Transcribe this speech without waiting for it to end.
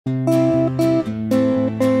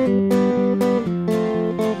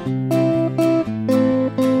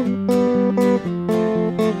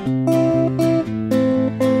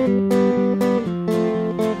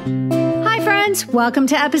welcome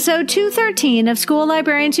to episode 213 of School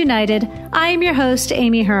Librarians United. I am your host,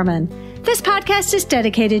 Amy Herman. This podcast is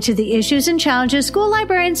dedicated to the issues and challenges school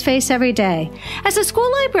librarians face every day. As a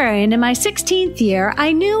school librarian in my 16th year,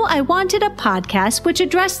 I knew I wanted a podcast which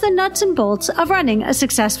addressed the nuts and bolts of running a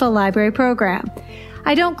successful library program.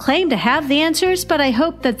 I don't claim to have the answers, but I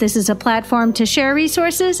hope that this is a platform to share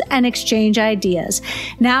resources and exchange ideas.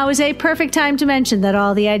 Now is a perfect time to mention that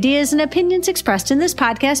all the ideas and opinions expressed in this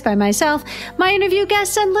podcast by myself, my interview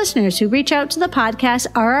guests, and listeners who reach out to the podcast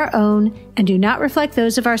are our own and do not reflect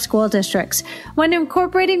those of our school districts. When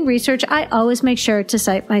incorporating research, I always make sure to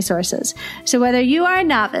cite my sources. So whether you are a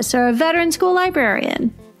novice or a veteran school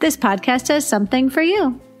librarian, this podcast has something for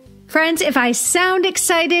you. Friends, if I sound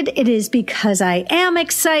excited, it is because I am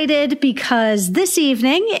excited, because this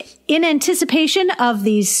evening, in anticipation of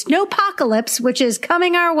the snowpocalypse, which is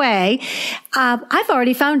coming our way, I've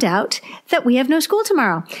already found out that we have no school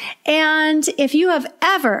tomorrow. And if you have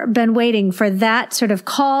ever been waiting for that sort of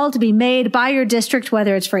call to be made by your district,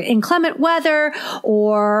 whether it's for inclement weather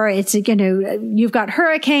or it's, you've got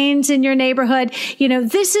hurricanes in your neighborhood,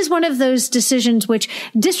 this is one of those decisions which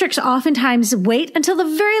districts oftentimes wait until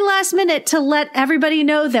the very last minute to let everybody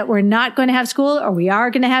know that we're not going to have school or we are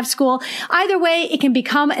going to have school. Either way, it can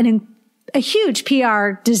become a huge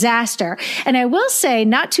PR disaster. And I will say,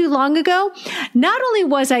 not too long ago, not only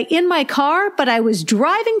was I in my car, but I was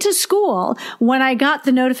driving to school when I got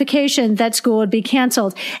the notification that school would be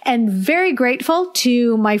canceled. And very grateful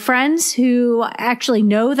to my friends who actually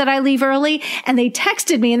know that I leave early. And they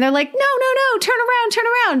texted me and they're like, no, turn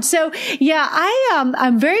around. So yeah,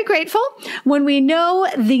 I'm very grateful when we know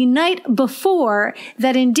the night before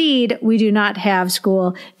that indeed we do not have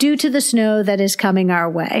school due to the snow that is coming our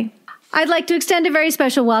way. I'd like to extend a very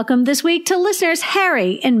special welcome this week to listeners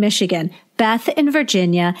Harry in Michigan, Beth in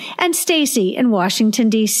Virginia, and Stacy in Washington,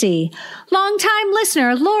 D.C. Longtime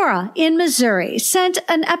listener Laura in Missouri sent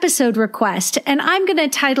an episode request, and I'm going to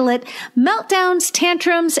title it Meltdowns,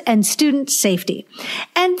 Tantrums, and Student Safety.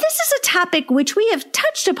 And this is a topic which we have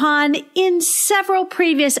touched upon in several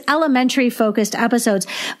previous elementary-focused episodes,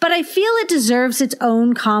 but I feel it deserves its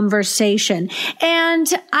own conversation. And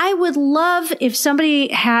I would love if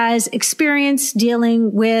somebody has experience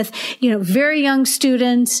dealing with, very young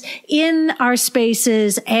students in our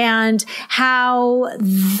spaces and how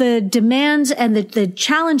the demands and the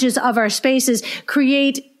challenges of our spaces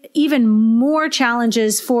create even more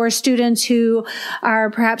challenges for students who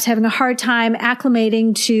are perhaps having a hard time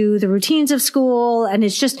acclimating to the routines of school. And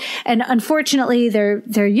and unfortunately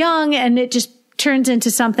they're young and it just turns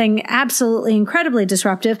into something absolutely incredibly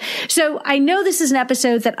disruptive. So I know this is an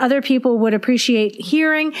episode that other people would appreciate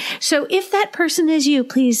hearing. So if that person is you,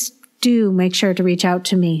 please do make sure to reach out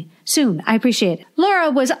to me soon. I appreciate it. Laura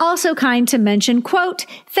was also kind to mention, quote,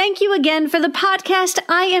 "Thank you again for the podcast.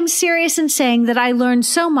 I am serious in saying that I learned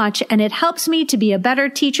so much and it helps me to be a better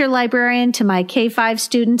teacher librarian to my K-5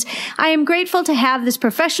 students. I am grateful to have this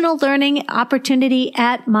professional learning opportunity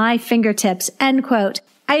at my fingertips," end quote.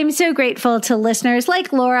 I am so grateful to listeners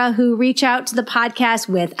like Laura who reach out to the podcast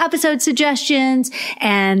with episode suggestions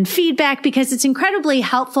and feedback because it's incredibly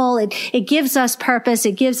helpful. It gives us purpose.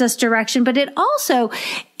 It gives us direction, but it also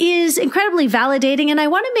is incredibly validating. And I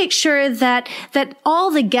want to make sure that all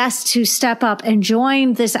the guests who step up and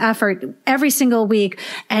join this effort every single week,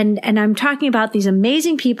 and I'm talking about these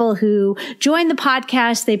amazing people who join the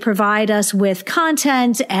podcast. They provide us with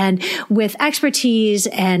content and with expertise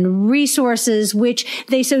and resources, which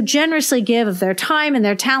they so generously give of their time and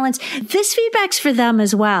their talents. This feedback's for them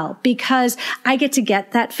as well, because I get to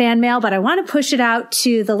get that fan mail, but I want to push it out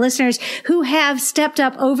to the listeners who have stepped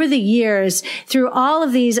up over the years through all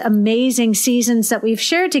of these amazing seasons that we've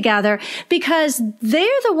shared together, because they're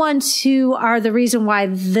the ones who are the reason why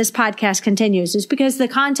this podcast continues. It's because the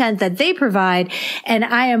content that they provide, and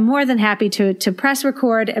I am more than happy to press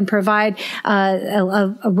record and provide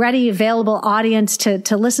a ready, available audience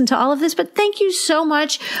to listen to all of this. But thank you so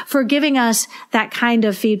much for giving us that kind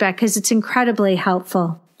of feedback, because it's incredibly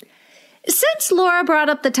helpful. Since Laura brought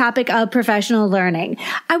up the topic of professional learning,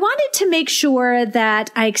 I wanted to make sure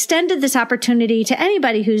that I extended this opportunity to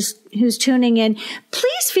anybody who's tuning in.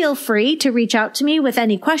 Please feel free to reach out to me with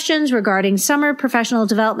any questions regarding summer professional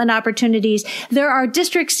development opportunities. There are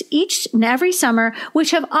districts each and every summer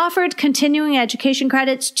which have offered continuing education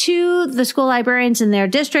credits to the school librarians in their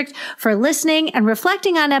district for listening and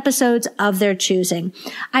reflecting on episodes of their choosing.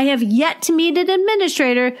 I have yet to meet an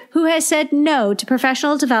administrator who has said no to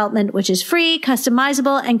professional development, which is free,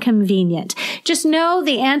 customizable, and convenient. Just know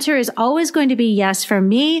the answer is always going to be yes for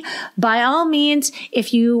me. By all means,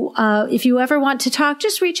 if you If you ever want to talk,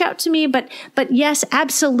 just reach out to me. But yes,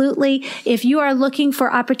 absolutely. If you are looking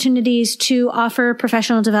for opportunities to offer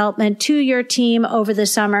professional development to your team over the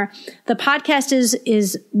summer, the podcast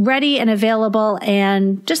is ready and available.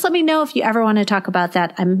 And just let me know if you ever want to talk about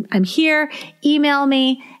that. I'm here. Email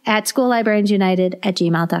me at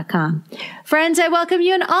schoollibrariansunited@gmail.com. Friends, I welcome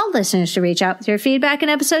you and all listeners to reach out with your feedback and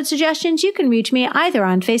episode suggestions. You can reach me either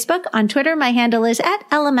on Facebook, on Twitter. My handle is at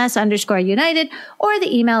LMS_United, or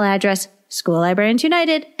the email address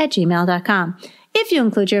schoollibrariansunited@gmail.com. If you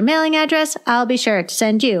include your mailing address, I'll be sure to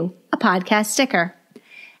send you a podcast sticker.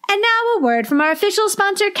 And now a word from our official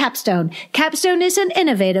sponsor, Capstone. Capstone is an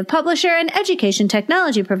innovative publisher and education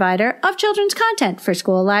technology provider of children's content for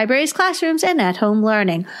school libraries, classrooms, and at-home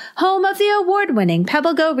learning. Home of the award-winning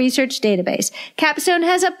PebbleGo research database, Capstone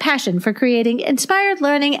has a passion for creating inspired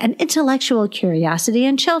learning and intellectual curiosity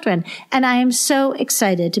in children, and I am so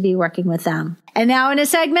excited to be working with them. And now in a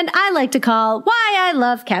segment I like to call Why I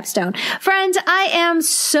Love Capstone. Friends, I am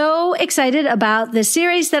so excited about the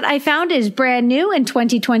series that I found is brand new in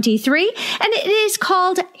 2023, and it is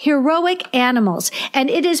called Heroic Animals, and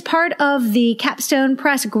it is part of the Capstone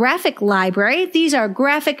Press graphic library. These are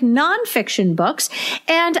graphic nonfiction books,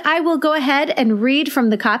 and I will go ahead and read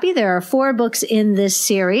from the copy. There are 4 books in this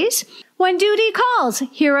series. When duty calls,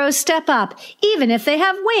 heroes step up, even if they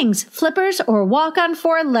have wings, flippers, or walk on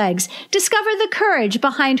 4 legs. Discover the courage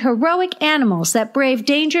behind heroic animals that brave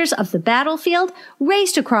dangers of the battlefield,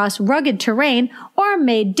 raced across rugged terrain, or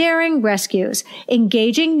made daring rescues.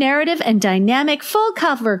 Engaging narrative and dynamic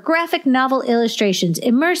full-cover graphic novel illustrations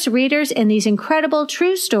immerse readers in these incredible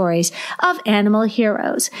true stories of animal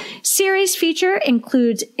heroes. Series feature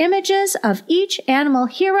includes images of each animal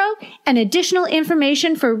hero and additional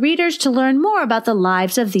information for readers to learn more about the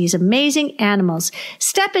lives of these amazing animals.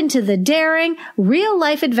 Step into the daring,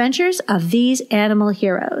 real-life adventures of these animal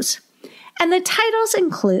heroes. And the titles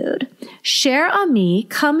include Cher Ami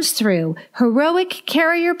Comes Through, Heroic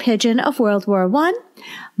Carrier Pigeon of World War I,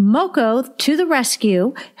 Moko to the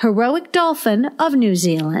Rescue, Heroic Dolphin of New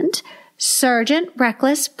Zealand, Sergeant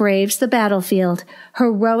Reckless Braves the Battlefield,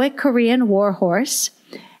 Heroic Korean War Horse,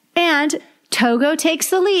 and Togo Takes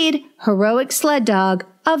the Lead, Heroic Sled Dog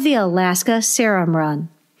of the Alaska Serum Run.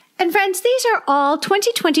 And friends, these are all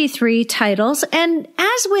 2023 titles, and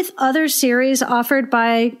as with other series offered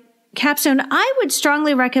by Capstone, I would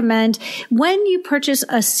strongly recommend when you purchase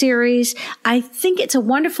a series, I think it's a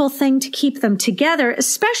wonderful thing to keep them together,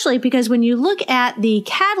 especially because when you look at the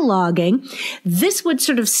cataloging, this would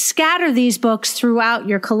sort of scatter these books throughout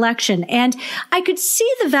your collection. And I could see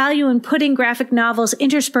the value in putting graphic novels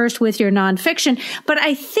interspersed with your nonfiction, but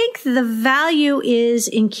I think the value is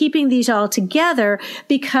in keeping these all together,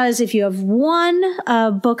 because if you have one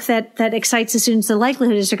book that excites the students, the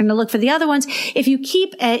likelihood is they're going to look for the other ones. If you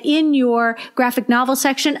keep in your graphic novel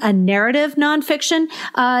section a narrative nonfiction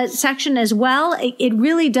section as well, it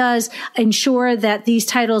really does ensure that these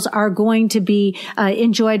titles are going to be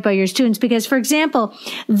enjoyed by your students. Because, for example,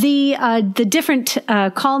 the different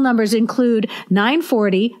call numbers include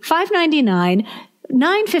 940, 599,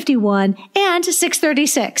 951 and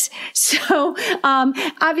 636. So,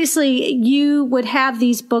 obviously you would have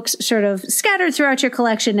these books sort of scattered throughout your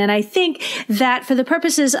collection. And I think that for the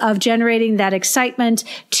purposes of generating that excitement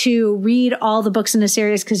to read all the books in a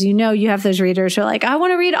series, because you have those readers who are like, I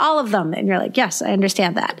want to read all of them. And you're like, yes, I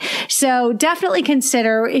understand that. So definitely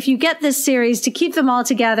consider, if you get this series, to keep them all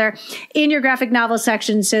together in your graphic novel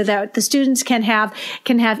section so that the students can have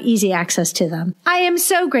easy access to them. I am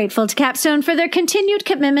so grateful to Capstone for their continued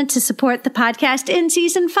commitment to support the podcast in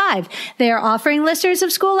Season 5. They are offering listeners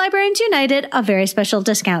of School Librarians United a very special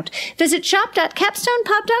discount. Visit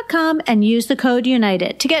shop.capstonepub.com and use the code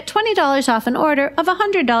UNITED to get $20 off an order of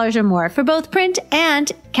 $100 or more for both print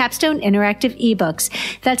and Capstone interactive ebooks.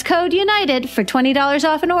 That's code UNITED for $20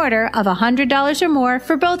 off an order of $100 or more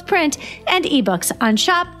for both print and ebooks on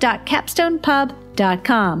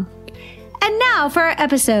shop.capstonepub.com. And now for our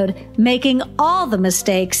episode, Making All the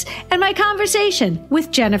Mistakes, and my conversation with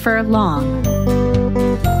Jennifer Long.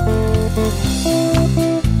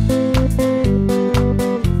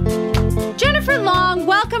 Jennifer Long,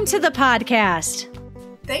 welcome to the podcast.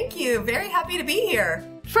 Thank you. Very happy to be here.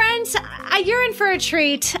 Friends, you're in for a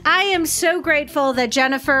treat. I am so grateful that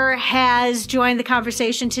Jennifer has joined the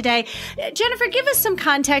conversation today. Jennifer, give us some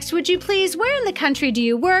context, would you please? Where in the country do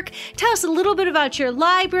you work? Tell us a little bit about your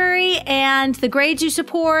library and the grades you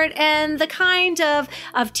support and the kind of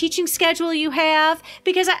teaching schedule you have,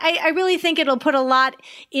 because I really think it'll put a lot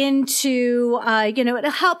into, it'll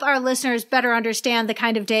help our listeners better understand the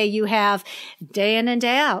kind of day you have day in and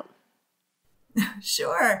day out.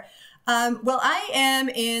 Sure. Well, I am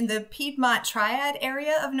in the Piedmont Triad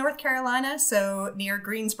area of North Carolina, so near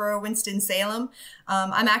Greensboro, Winston-Salem.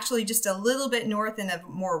 I'm actually just a little bit north in a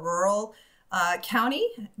more rural county,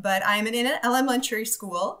 but I'm in an elementary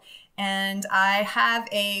school, and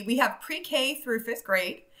we have pre-K through 5th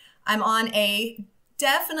grade. I'm on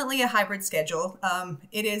definitely a hybrid schedule.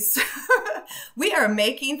 It is, we are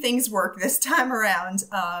making things work this time around.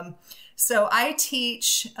 So I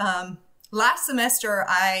teach, last semester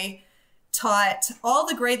I taught all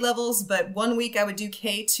the grade levels, but one week I would do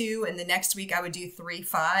K2 and the next week I would do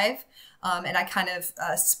 3-5. And I kind of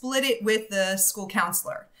split it with the school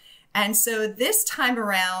counselor. And so this time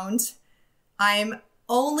around, I'm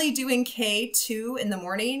only doing K2 in the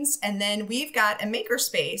mornings, and then we've got a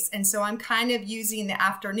makerspace. And so I'm kind of using the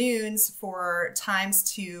afternoons for times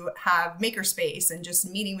to have makerspace and just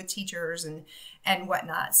meeting with teachers and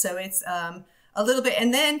whatnot. So it's a little bit,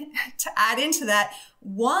 and then to add into that,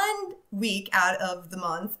 1 week out of the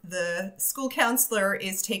month, the school counselor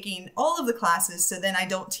is taking all of the classes. So then I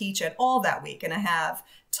don't teach at all that week, and I have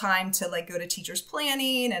time to like go to teachers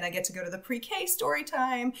planning, and I get to go to the pre-K story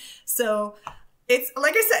time. So it's,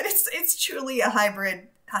 like I said, it's truly a hybrid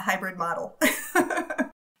model.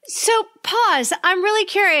 So pause. I'm really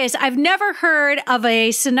curious. I've never heard of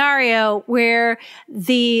a scenario where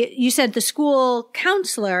you said the school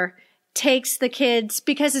counselor takes the kids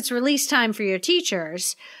because it's release time for your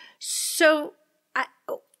teachers. So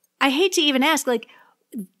I hate to even ask, like,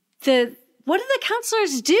 what do the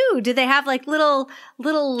counselors do? Do they have like little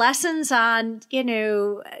lessons on,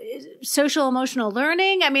 social emotional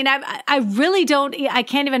learning? I mean, I really don't, I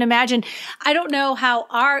can't even imagine. I don't know how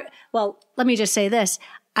well, let me just say this.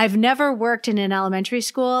 I've never worked in an elementary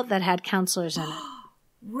school that had counselors in it.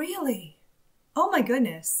 Really? Oh my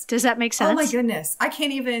goodness. Does that make sense? Oh my goodness. I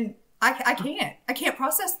can't even, I can't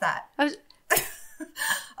process that.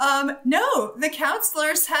 No, the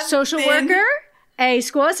counselors have social worker? A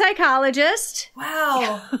school psychologist.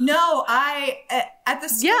 Wow. No, at the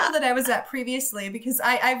school that I was at previously, because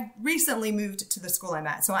I recently moved to the school I'm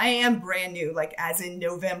at. So I am brand new, like as in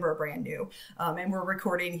November, brand new. And we're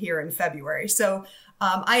recording here in February. So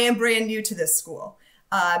I am brand new to this school.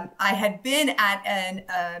 I had been at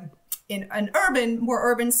in an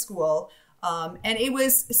more urban school. And it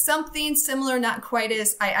was something similar, not quite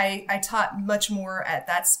as, I taught much more at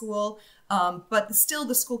that school. But still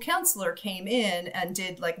the school counselor came in and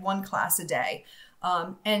did like 1 class a day.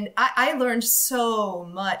 And I learned so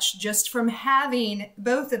much just from having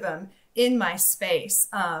both of them in my space.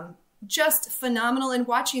 Just phenomenal, and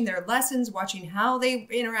watching their lessons, watching how they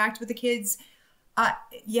interact with the kids.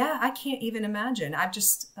 Yeah, I can't even imagine. I've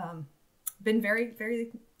just been very,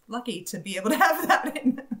 very lucky to be able to have that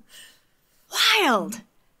in. Wild.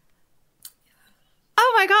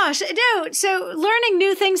 Oh my gosh. No. So learning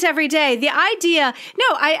new things every day. The idea,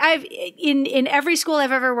 I've in every school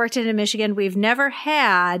I've ever worked in Michigan, we've never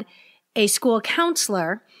had a school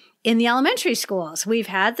counselor in the elementary schools. We've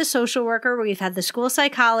had the social worker, we've had the school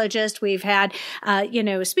psychologist, we've had,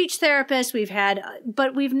 a speech therapist,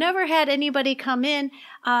 but we've never had anybody come in.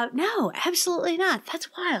 No, absolutely not. That's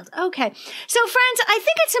wild. Okay. So friends, I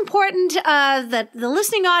think it's important, that the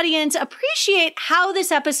listening audience appreciate how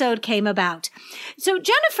this episode came about. So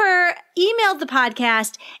Jennifer emailed the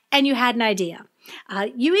podcast and you had an idea.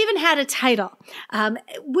 You even had a title.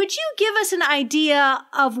 Would you give us an idea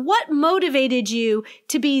of what motivated you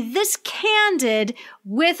to be this candid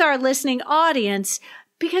with our listening audience?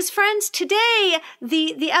 Because friends, today,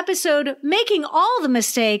 the episode, Making All the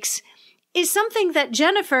Mistakes, is something that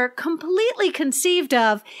Jennifer completely conceived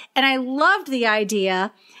of. And I loved the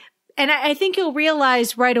idea. And I think you'll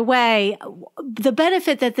realize right away the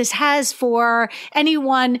benefit that this has for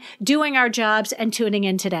anyone doing our jobs and tuning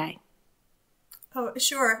in today. Oh,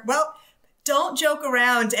 sure. Well, don't joke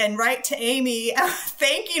around and write to Amy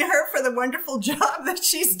thanking her for the wonderful job that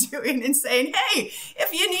she's doing and saying, hey,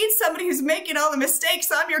 if you need somebody who's making all the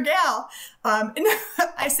mistakes, I'm your gal.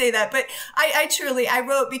 I say that, but I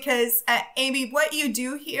wrote because, Amy, what you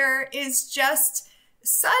do here is just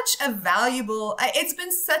such a valuable, it's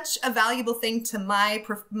been such a valuable thing to my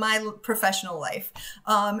professional life.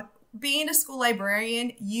 Being a school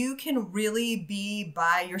librarian, you can really be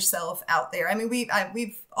by yourself out there. I mean,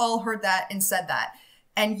 we've all heard that and said that.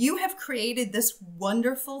 And you have created this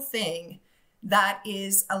wonderful thing that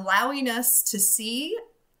is allowing us to see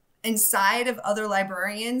inside of other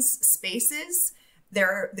librarians' spaces,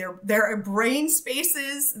 their brain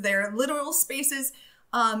spaces, their literal spaces.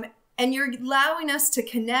 And you're allowing us to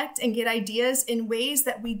connect and get ideas in ways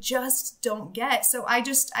that we just don't get. So I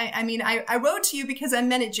wrote to you because I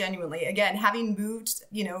meant it genuinely. Again, having moved,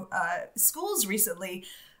 schools recently,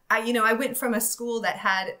 I went from a school that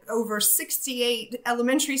had over 68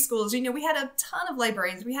 elementary schools. We had a ton of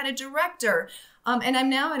librarians. We had a director. And I'm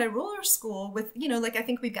now at a rural school with, I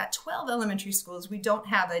think we've got 12 elementary schools. We don't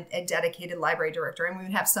have a dedicated library director, and we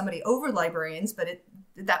would have somebody over librarians, but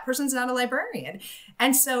that person's not a librarian.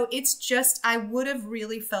 And so it's just, I would have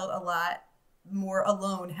really felt a lot more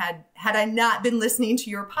alone had I not been listening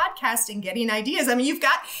to your podcast and getting ideas. I mean, you've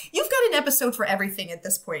got an episode for everything at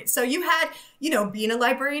this point. So you had, being a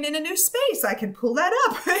librarian in a new space, I could pull that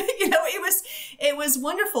up. It was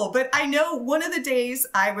wonderful. But I know one of the days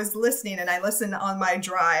I was listening, and I listened on my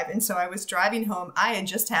drive. And so I was driving home. I had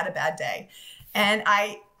just had a bad day. And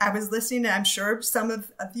I was listening, and I'm sure some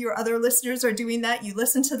of your other listeners are doing that. You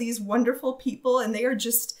listen to these wonderful people, and they are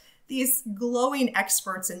just these glowing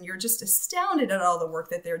experts, and you're just astounded at all the work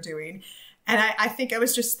that they're doing. And I think I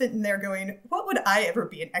was just sitting there going, what would I ever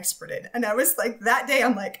be an expert in? And I was like, that day,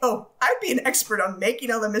 I'm like, oh, I'd be an expert on making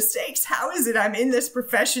all the mistakes. How is it I'm in this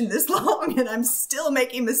profession this long and I'm still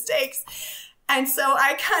making mistakes? And so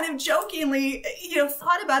I kind of jokingly,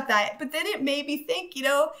 thought about that. But then it made me think,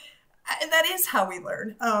 that is how we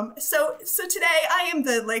learn. So today I am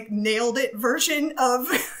the nailed it version of,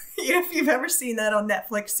 if you've ever seen that on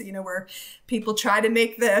Netflix, where people try to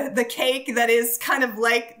make the cake that is kind of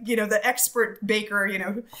like, the expert baker,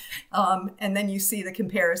 and then you see the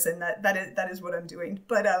comparison that is what I'm doing.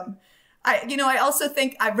 But, I also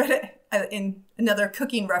think I read it in another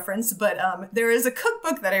cooking reference, but there is a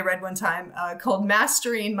cookbook that I read one time called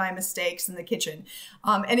Mastering My Mistakes in the Kitchen.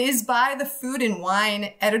 And it is by the Food and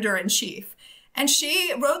Wine editor-in-chief. And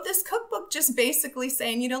she wrote this cookbook just basically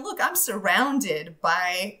saying, look, I'm surrounded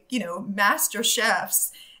by, master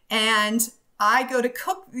chefs, and I go to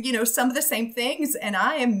cook, some of the same things, and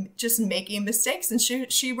I am just making mistakes. And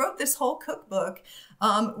she wrote this whole cookbook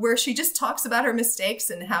where she just talks about her mistakes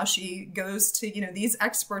and how she goes to, these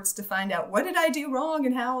experts to find out, what did I do wrong,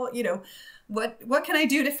 and how, what can I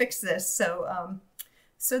do to fix this? So,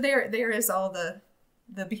 so there is all the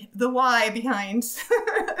why behind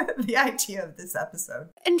the idea of this episode.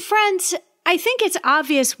 And friends, I think it's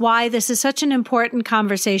obvious why this is such an important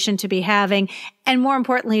conversation to be having, and more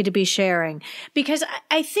importantly, to be sharing. Because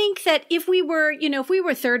I think that if we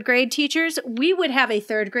were third grade teachers, we would have a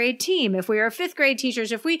third grade team. If we were fifth grade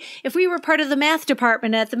teachers, if we were part of the math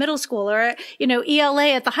department at the middle school, or, ELA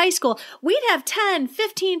at the high school, we'd have 10,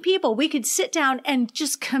 15 people we could sit down and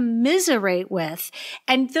just commiserate with.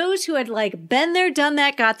 And those who had been there, done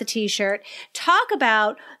that, got the t-shirt, talk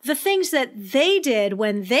about the things that they did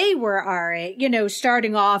when they were our age,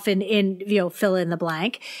 starting off in fill in the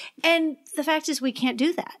blank. And the fact is, we can't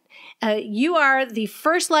do that. You are the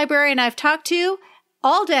first librarian I've talked to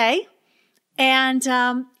all day. And,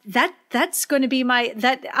 that's going to be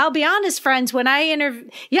I'll be honest, friends, when I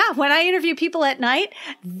interview people at night,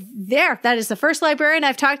 that is the first librarian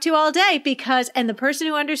I've talked to all day, and the person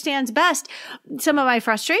who understands best some of my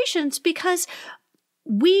frustrations, because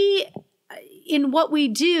in what we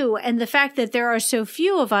do, and the fact that there are so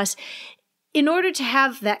few of us, in order to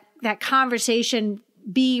have that conversation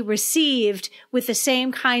be received with the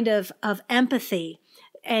same kind of empathy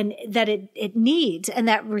and that it needs, and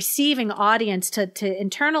that receiving audience to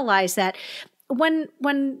internalize that,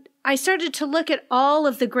 when I started to look at all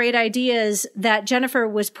of the great ideas that Jennifer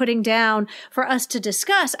was putting down for us to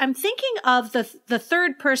discuss, I'm thinking of the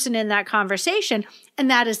third person in that conversation, and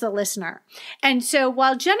that is the listener. And so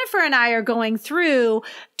while Jennifer and I are going through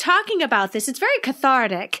talking about this, it's very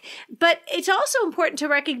cathartic, but it's also important to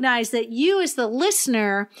recognize that you as the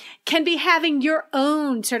listener can be having your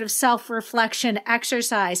own sort of self-reflection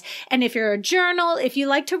exercise. And if you're if you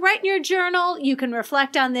like to write in your journal, you can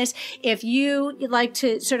reflect on this. If you like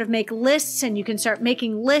to sort of make lists, and you can start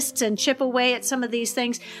making lists and chip away at some of these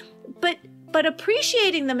things. But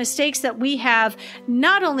appreciating the mistakes that we have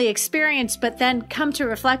not only experienced, but then come to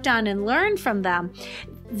reflect on and learn from them.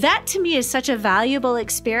 That to me is such a valuable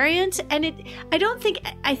experience. And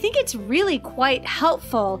I think it's really quite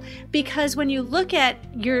helpful, because when you look at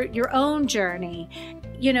your own journey,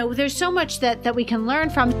 there's so much that we can learn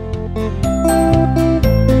from.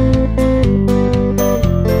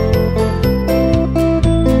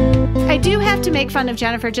 I do have to make fun of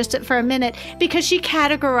Jennifer just for a minute, because she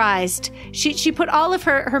categorized. She put all of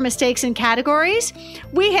her mistakes in categories.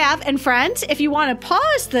 We have, and friends, if you want to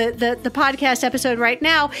pause the podcast episode right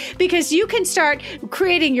now, because you can start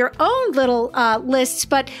creating your own little lists.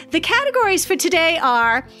 But the categories for today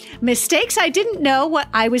are mistakes I didn't know what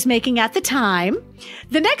I was making at the time.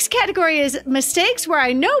 The next category is mistakes where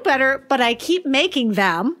I know better, but I keep making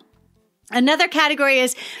them. Another category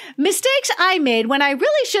is mistakes I made when I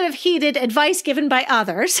really should have heeded advice given by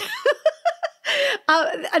others.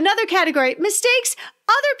 Another category, mistakes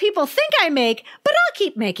other people think I make, but I'll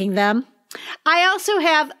keep making them. I also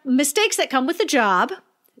have mistakes that come with the job.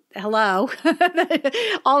 Hello.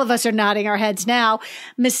 All of us are nodding our heads now.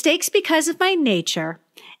 Mistakes because of my nature.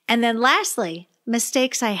 And then lastly,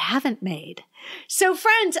 mistakes I haven't made. So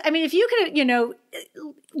friends, I mean, if you could,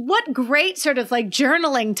 what great sort of like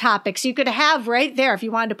journaling topics you could have right there. If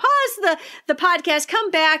you wanted to pause the podcast,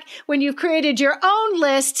 come back when you've created your own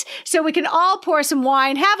lists so we can all pour some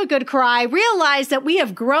wine, have a good cry, realize that we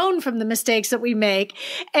have grown from the mistakes that we make.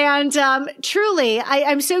 And truly,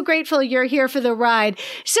 I'm so grateful you're here for the ride.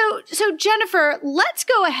 So Jennifer, let's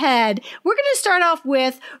go ahead. We're going to start off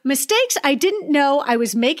with mistakes I didn't know I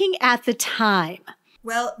was making at the time.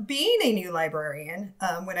 Well, being a new librarian,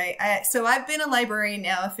 so I've been a librarian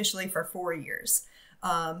now officially for 4 years.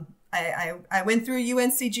 I went through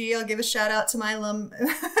UNCG. I'll give a shout out to my alum,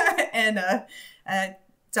 and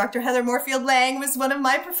Dr. Heather Moorefield-Lang was one of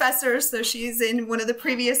my professors, so she's in one of the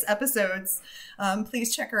previous episodes.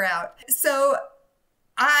 Please check her out. So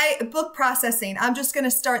book processing, I'm just going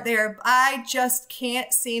to start there. I just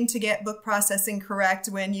can't seem to get book processing correct.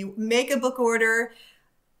 When you make a book order,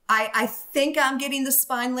 I think I'm getting the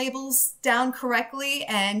spine labels down correctly,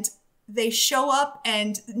 and they show up,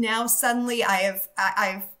 and now suddenly I've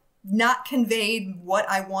not conveyed what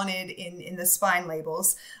I wanted in the spine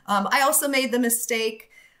labels. I also made the mistake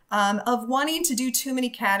of wanting to do too many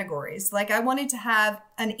categories. Like I wanted to have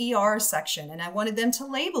an ER section, and I wanted them to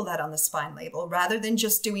label that on the spine label rather than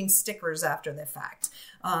just doing stickers after the fact.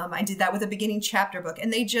 I did that with a beginning chapter book,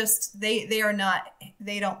 and they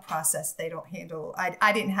don't process, they don't handle.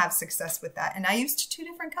 I didn't have success with that. And I used 2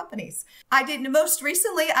 different companies. Most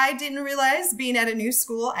recently, I didn't realize, being at a new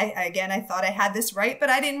school, I thought I had this right,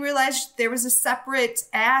 but I didn't realize there was a separate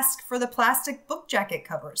ask for the plastic book jacket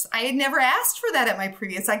covers. I had never asked for that at my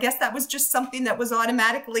previous. I guess that was just something that was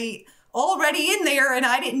automatically already in there, and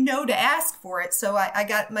I didn't know to ask for it. So I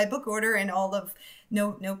got my book order and all of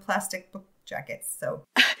no plastic book jackets. So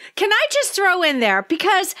can I just throw in there,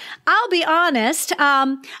 because I'll be honest,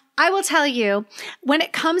 I will tell you, when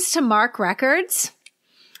it comes to mark records,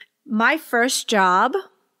 my first job,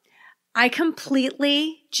 I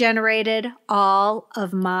completely created all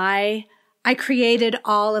of my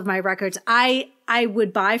records. I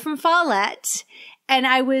would buy from Follett, and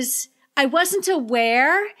I wasn't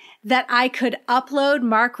aware that I could upload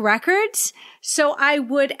mark records. So I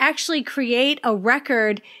would actually create a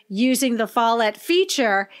record using the Follett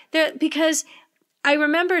feature there, because I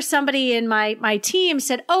remember somebody in my team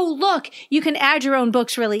said, "Oh, look, you can add your own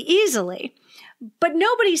books really easily." But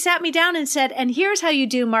nobody sat me down and said, "And here's how you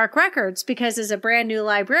do mark records," because as a brand new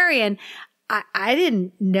librarian, I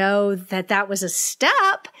didn't know that was a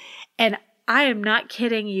step. And I am not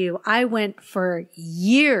kidding you. I went for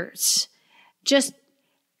years just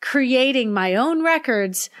creating my own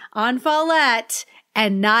records on Follett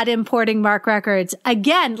and not importing mark records.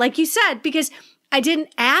 Again, like you said, because I didn't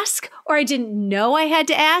ask, or I didn't know I had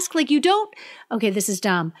to ask. Like this is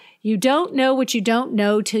dumb. You don't know what you don't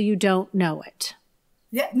know till you don't know it.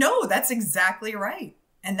 Yeah, no, that's exactly right.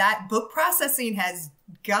 And that book processing has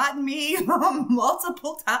gotten me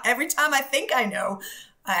multiple times. Every time I think I know,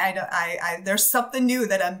 there's something new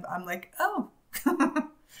that I'm like, oh.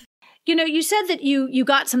 You said that you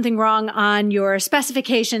got something wrong on your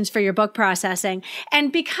specifications for your book processing.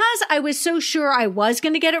 And because I was so sure I was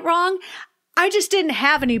going to get it wrong, I just didn't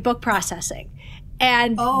have any book processing.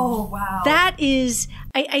 And oh, wow. That is,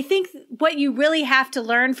 I think what you really have to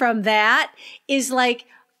learn from that is like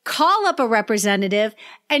call up a representative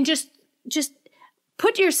and just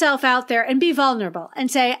put yourself out there and be vulnerable and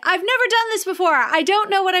say, "I've never done this before. I don't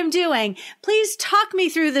know what I'm doing. Please talk me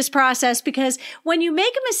through this process," because when you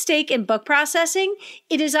make a mistake in book processing,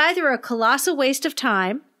 it is either a colossal waste of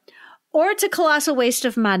time, or it's a colossal waste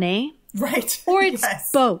of money. Right. Or it's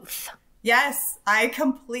both. Yes, I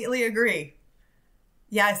completely agree.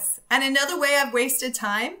 Yes. And another way I've wasted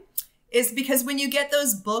time is because when you get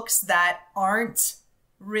those books that aren't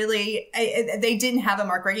really, they didn't have a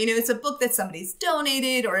mark record. It's a book that somebody's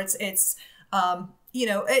donated, or it's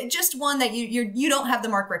just one that you don't have the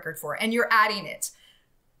mark record for, and you're adding it.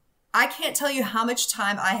 I can't tell you how much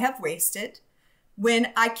time I have wasted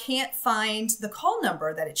when I can't find the call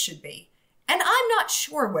number that it should be, and I'm not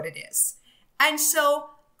sure what it is. And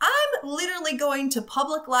so I'm literally going to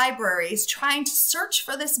public libraries trying to search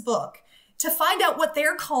for this book to find out what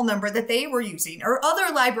their call number that they were using or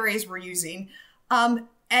other libraries were using.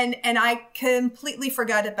 And I completely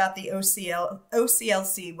forgot about the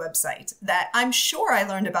OCLC website that I'm sure I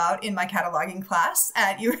learned about in my cataloging class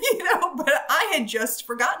at but I had just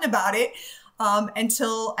forgotten about it.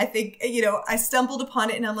 until I think, I stumbled upon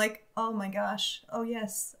it and I'm like, oh my gosh. Oh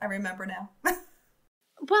yes, I remember now.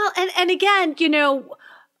 Well, and again,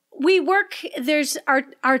 we work,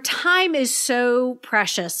 our time is so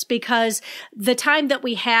precious because the time that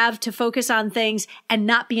we have to focus on things and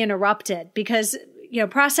not be interrupted, because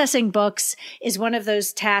processing books is one of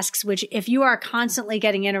those tasks which, if you are constantly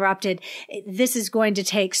getting interrupted, this is going to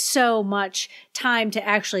take so much time to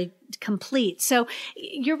actually complete. So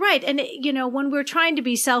you're right. And, when we're trying to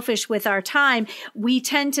be selfish with our time, we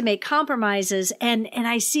tend to make compromises. And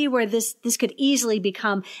I see where this could easily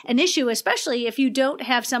become an issue, especially if you don't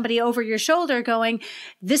have somebody over your shoulder going,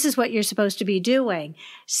 this is what you're supposed to be doing.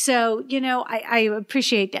 So, I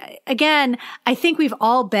appreciate that. Again, I think we've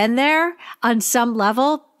all been there on some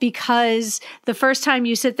level, because the first time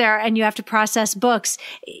you sit there and you have to process books,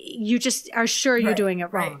 you just are sure you're doing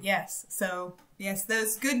it wrong. Right. Yes. So yes,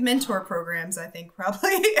 those good mentor programs, I think probably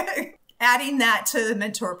adding that to the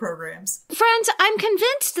mentor programs. Friends, I'm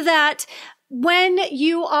convinced that when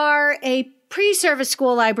you are a pre-service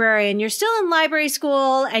school librarian, you're still in library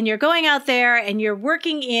school and you're going out there and you're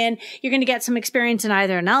working you're going to get some experience in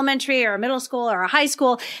either an elementary or a middle school or a high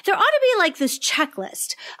school. There ought to be like this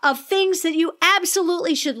checklist of things that you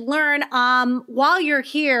absolutely should learn while you're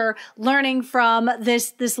here learning from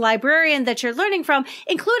this librarian that you're learning from,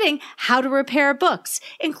 including how to repair books,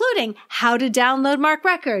 including how to download MARC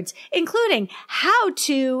records, including how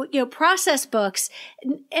to process books.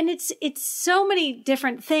 And it's so many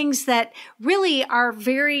different things that really are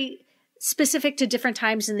very specific to different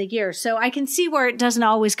times in the year. So I can see where it doesn't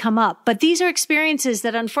always come up. But these are experiences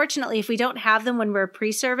that, unfortunately, if we don't have them when we're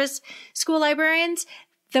pre-service school librarians,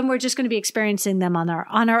 then we're just going to be experiencing them on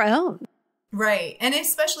our own. Right. And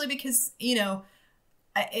especially because,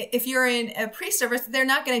 if you're in a pre-service, they're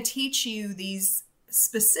not going to teach you these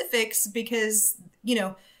specifics because,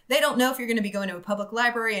 they don't know if you're going to be going to a public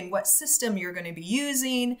library and what system you're going to be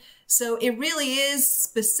using. So it really is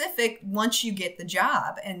specific once you get the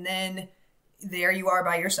job. And then there you are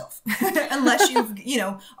by yourself, unless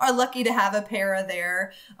you, are lucky to have a para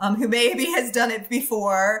there who maybe has done it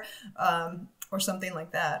before or something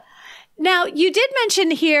like that. Now, you did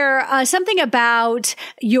mention here something about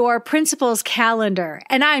your principal's calendar,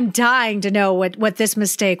 and I'm dying to know what this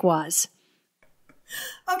mistake was.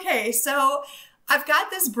 Okay, so I've got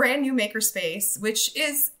this brand new makerspace, which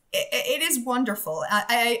is wonderful.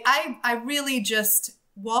 I really just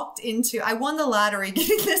I won the lottery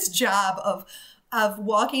getting this job of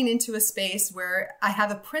walking into a space where I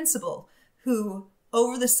have a principal who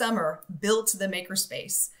over the summer built the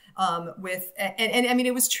makerspace and I mean,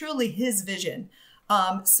 it was truly his vision.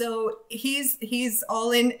 So he's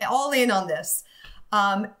all in on this.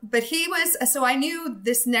 But so I knew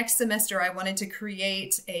this next semester I wanted to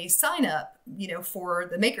create a sign up, for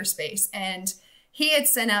the makerspace. And he had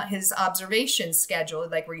sent out his observation schedule,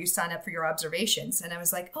 like where you sign up for your observations. And I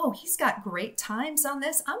was like, oh, he's got great times on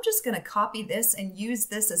this. I'm just going to copy this and use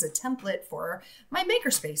this as a template for my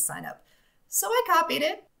makerspace sign up. So I copied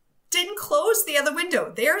it, didn't close the other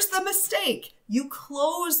window. There's the mistake. You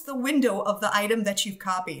close the window of the item that you've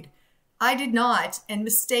copied. I did not, and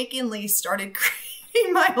mistakenly started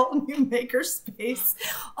creating my whole new makerspace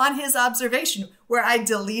on his observation, where I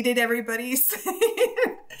deleted everybody's.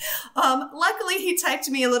 Luckily, he typed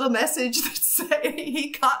me a little message that said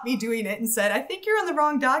he caught me doing it and said, I think you're on the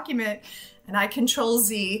wrong document. And I Control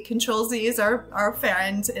Z is our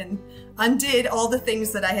friend, and undid all the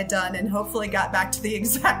things that I had done and hopefully got back to the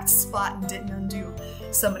exact spot and didn't undo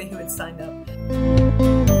somebody who had signed up.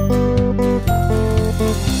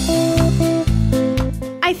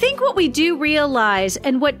 I think what we do realize,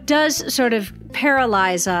 and what does sort of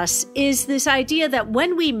paralyze us, is this idea that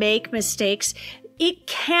when we make mistakes, it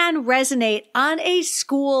can resonate on a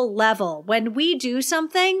school level. When we do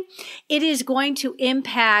something, it is going to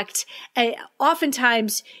impact,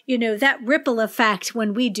 oftentimes, that ripple effect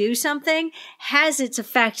when we do something has its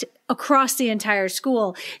effect across the entire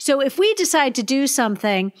school. So if we decide to do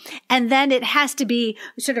something and then it has to be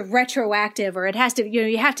sort of retroactive, or it has to,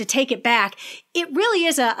 you have to take it back, it really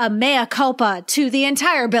is a mea culpa to the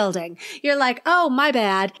entire building. You're like, oh, my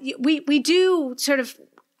bad. We do sort of,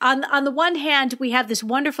 on the one hand, we have this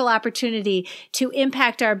wonderful opportunity to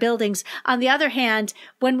impact our buildings. On the other hand,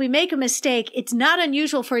 when we make a mistake, it's not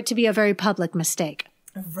unusual for it to be a very public mistake.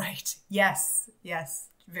 Right. Yes.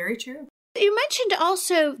 Very true. You mentioned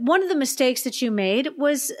also one of the mistakes that you made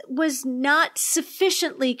was not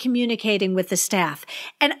sufficiently communicating with the staff.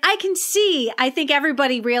 And I think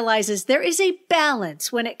everybody realizes there is a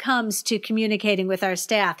balance when it comes to communicating with our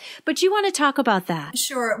staff. But you want to talk about that?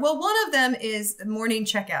 Sure. Well, one of them is morning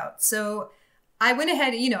checkout. So I went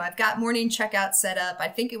ahead, I've got morning checkout set up. I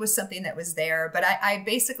think it was something that was there, but I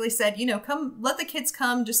basically said, come, let the kids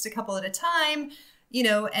come just a couple at a time,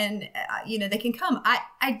 and, they can come.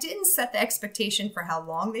 I didn't set the expectation for how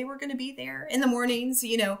long they were going to be there in the mornings.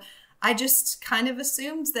 I just kind of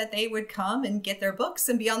assumed that they would come and get their books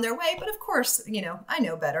and be on their way. But of course, I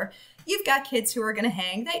know better. You've got kids who are going to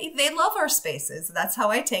hang. They love our spaces. That's how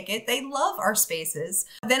I take it. They love our spaces.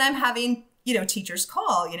 Then I'm having teachers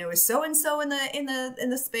call, is so-and-so in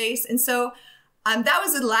the space. And so that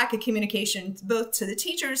was a lack of communication, both to the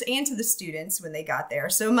teachers and to the students when they got there.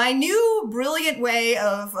 So my new brilliant way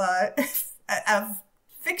of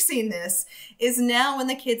fixing this is now when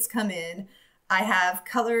the kids come in, I have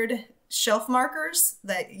colored shelf markers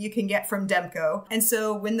that you can get from Demco. And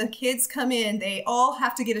so when the kids come in, they all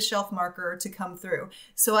have to get a shelf marker to come through.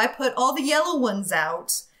 So I put all the yellow ones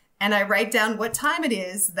out and I write down what time it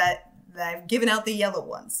is that I've given out the yellow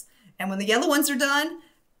ones. And when the yellow ones are done,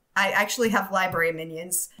 I actually have library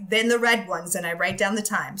minions, then the red ones, and I write down the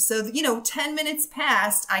time. So, 10 minutes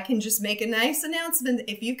past, I can just make a nice announcement.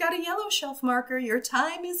 If you've got a yellow shelf marker, your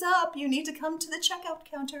time is up. You need to come to the checkout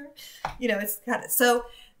counter. It's got it. So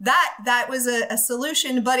that was a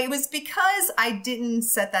solution, but it was because I didn't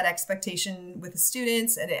set that expectation with the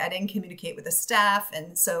students and I didn't communicate with the staff.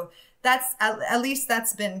 And so that's, at least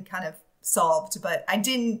that's been kind of solved, but I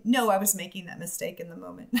didn't know I was making that mistake in the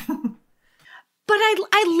moment. But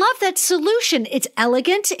I love that solution. It's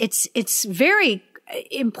elegant. It's very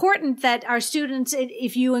important that our students,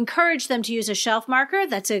 if you encourage them to use a shelf marker,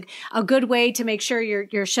 that's a good way to make sure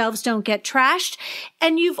your shelves don't get trashed.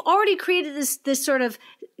 And you've already created this sort of,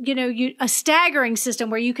 a staggering system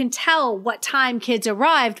where you can tell what time kids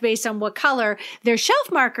arrived based on what color their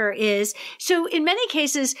shelf marker is. So in many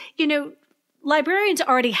cases, librarians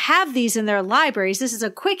already have these in their libraries. This is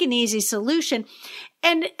a quick and easy solution.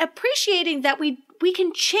 And appreciating that we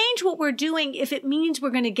can change what we're doing if it means we're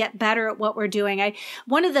going to get better at what we're doing.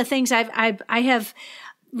 One of the things I have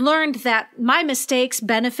learned that my mistakes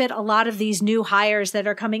benefit a lot of these new hires that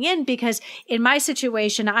are coming in, because in my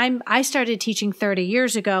situation, I started teaching 30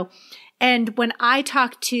 years ago. And when I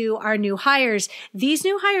talk to our new hires, these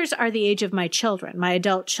new hires are the age of my children, my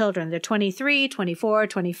adult children. They're 23, 24,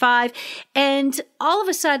 25. And all of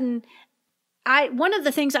a sudden, one of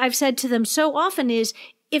the things I've said to them so often is,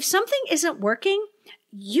 if something isn't working,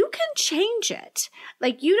 you can change it.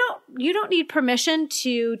 Like you don't need permission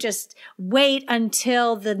to just wait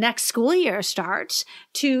until the next school year starts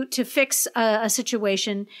to fix a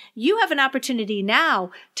situation. You have an opportunity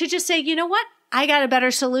now to just say, you know what? I got a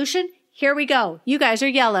better solution. Here we go. You guys are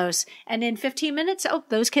yellows. And in 15 minutes,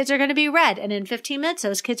 those kids are going to be red. And in 15 minutes,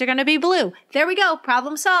 those kids are going to be blue. There we go.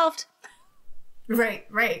 Problem solved.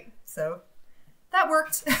 Right. So that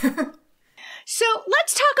worked. So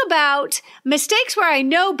let's talk about mistakes where I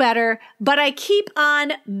know better, but I keep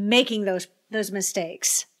on making those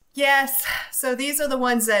mistakes. Yes. So these are the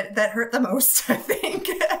ones that hurt the most, I think,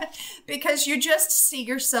 because you just see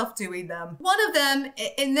yourself doing them. One of them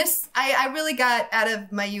in this, I really got out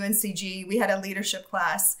of my UNCG. We had a leadership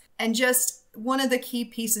class, and just one of the key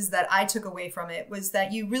pieces that I took away from it was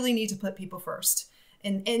that you really need to put people first.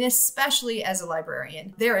 And especially as a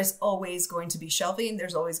librarian, there is always going to be shelving.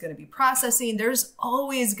 There's always going to be processing. There's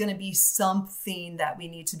always going to be something that we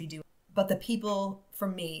need to be doing. But the people, for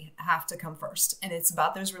me, have to come first. And it's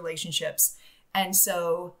about those relationships. And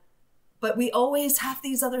so, but we always have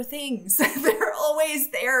these other things. They're always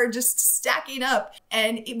there, just stacking up.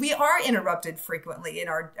 And we are interrupted frequently in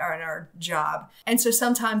our job. And so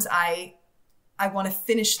sometimes I want to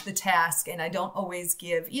finish the task, and I don't always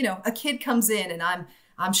give, a kid comes in and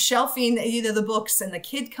I'm shelving the books, and the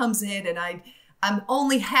kid comes in and I'm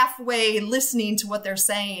only halfway listening to what they're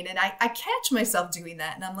saying. And I catch myself doing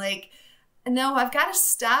that. And I'm like, no, I've got to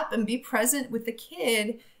stop and be present with the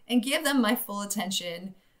kid and give them my full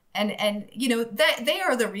attention. And that they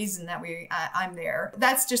are the reason that I'm there.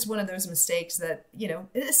 That's just one of those mistakes that,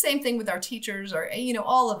 the same thing with our teachers or,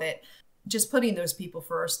 all of it, just putting those people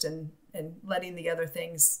first and letting the other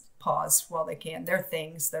things pause while they can. They're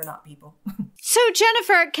things, they're not people. So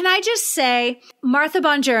Jennifer, can I just say, Martha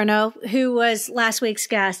Bongiorno, who was last week's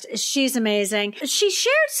guest, she's amazing. She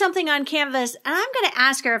shared something on Canvas, and I'm going to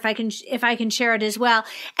ask her if I can share it as well.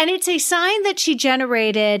 And it's a sign that she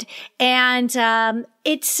generated, and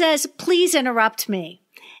it says, "Please interrupt me."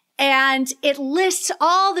 And it lists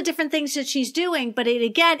all the different things that she's doing. But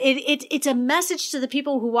it's a message to the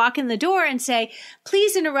people who walk in the door and say,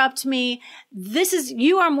 please interrupt me.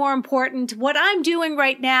 You are more important. What I'm doing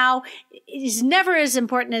right now is never as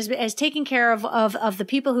important as taking care of the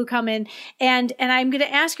people who come in. And I'm going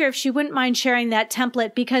to ask her if she wouldn't mind sharing that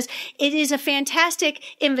template, because it is a fantastic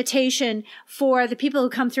invitation for the people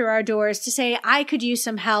who come through our doors to say, I could use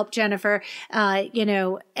some help, Jennifer,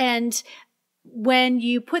 and when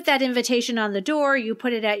you put that invitation on the door, you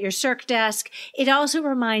put it at your circ desk, it also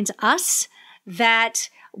reminds us that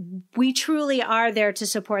we truly are there to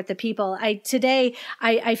support the people. Today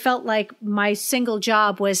I felt like my single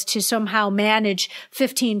job was to somehow manage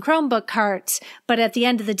 15 Chromebook carts. But at the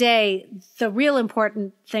end of the day, the real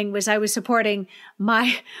important thing was I was supporting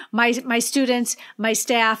my students, my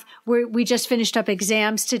staff. We just finished up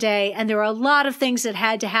exams today, and there were a lot of things that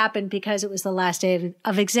had to happen because it was the last day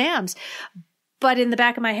of exams. But in the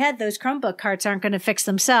back of my head, those Chromebook carts aren't going to fix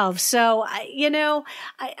themselves. So, I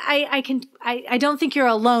don't think you're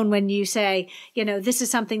alone when you say, this is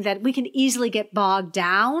something that we can easily get bogged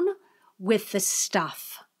down with the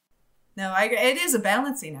stuff. No, it is a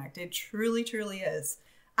balancing act. It truly, truly is.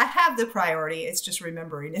 I have the priority. It's just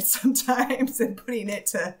remembering it sometimes and putting it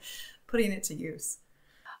to use.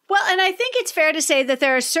 Well, and I think it's fair to say that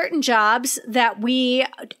there are certain jobs that we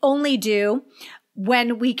only do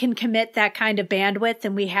when we can commit that kind of bandwidth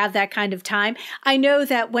and we have that kind of time. I know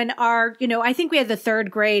that when I think we had the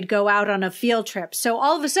third grade go out on a field trip. So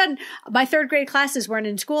all of a sudden, my third grade classes weren't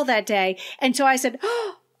in school that day. And so I said,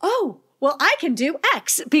 oh, well, I can do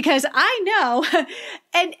X because I know.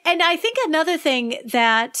 And I think another thing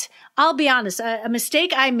that, I'll be honest, a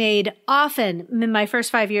mistake I made often in my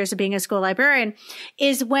first 5 years of being a school librarian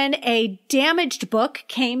is when a damaged book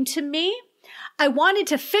came to me, I wanted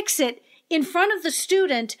to fix it in front of the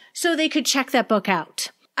student so they could check that book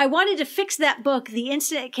out. I wanted to fix that book the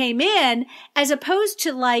instant it came in, as opposed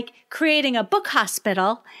to like creating a book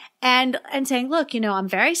hospital and saying, look, I'm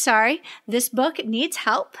very sorry. This book needs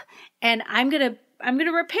help and I'm going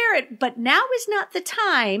to repair it, but now is not the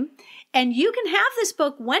time. And you can have this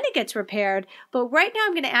book when it gets repaired, but right now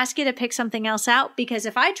I'm going to ask you to pick something else out, because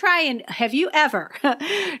if I try and have you ever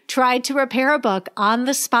tried to repair a book on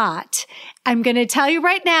the spot, I'm going to tell you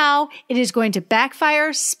right now, it is going to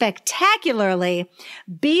backfire spectacularly.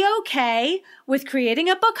 Be okay with creating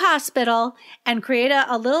a book hospital and create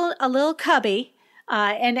a little cubby.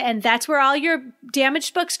 And that's where all your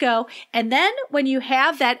damaged books go. And then when you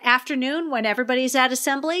have that afternoon when everybody's at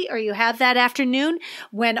assembly, or you have that afternoon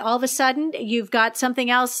when all of a sudden you've got something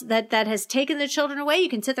else that has taken the children away, you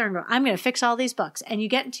can sit there and go, I'm going to fix all these books. And you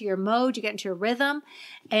get into your mode, you get into your rhythm.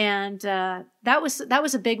 And that was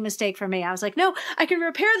a big mistake for me. I was like, no, I can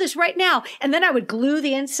repair this right now. And then I would glue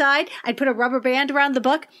the inside. I'd put a rubber band around the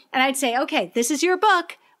book and I'd say, okay, this is your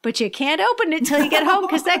book, but you can't open it till you get home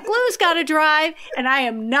because that glue's got to dry. And I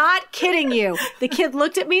am not kidding you. The kid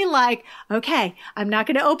looked at me like, okay, I'm not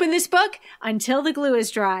going to open this book until the glue is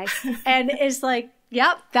dry. And it's like,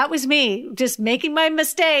 yep, that was me just making my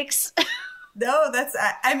mistakes. No, and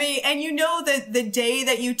the day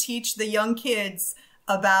that you teach the young kids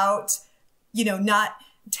about, not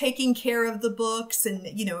taking care of the books and,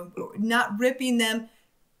 not ripping them,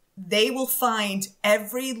 they will find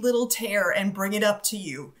every little tear and bring it up to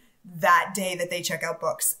you that day that they check out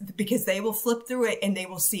books, because they will flip through it and they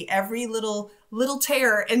will see every little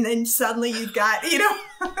tear. And then suddenly you've got,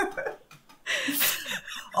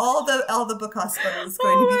 all the book hospital is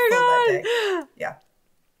going to be full that day. Yeah.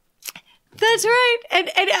 That's right. And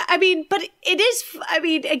but it is,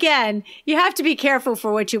 again, you have to be careful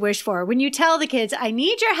for what you wish for. When you tell the kids, I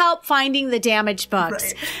need your help finding the damaged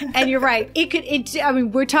books. Right. And you're right.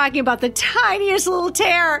 We're talking about the tiniest little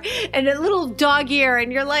tear and a little dog ear.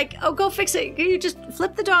 And you're like, oh, go fix it. You just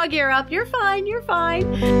flip the dog ear up. You're fine. You're fine.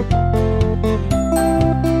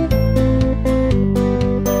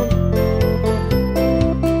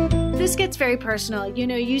 This gets very personal.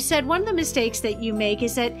 You said one of the mistakes that you make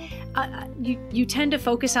is that you tend to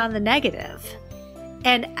focus on the negative.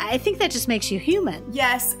 And I think that just makes you human.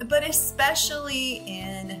 Yes, but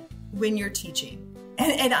especially when you're teaching.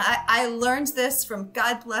 And I learned this from,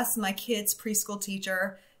 God bless my kid's preschool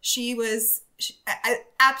teacher. She was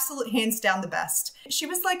absolute hands down the best. She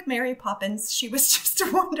was like Mary Poppins. She was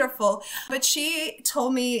just wonderful. But she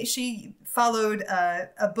told me she followed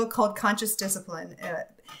a book called Conscious Discipline.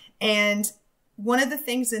 And one of the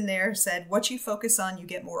things in there said, what you focus on, you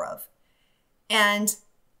get more of. And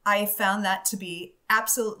I found that to be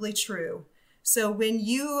absolutely true. So when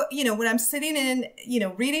when I'm sitting in,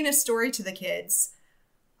 reading a story to the kids,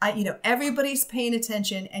 everybody's paying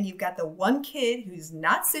attention, and you've got the one kid who's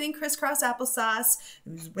not sitting crisscross applesauce,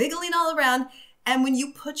 who's wiggling all around. And when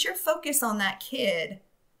you put your focus on that kid,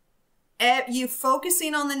 you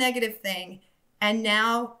focusing on the negative thing, and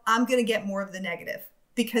now I'm going to get more of the negative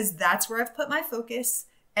because that's where I've put my focus.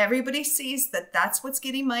 Everybody sees that that's what's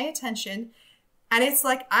getting my attention. And it's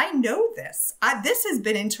like, I know this. This has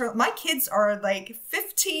been internal. My kids are like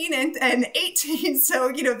 15 and 18.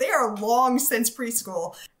 So, they are long since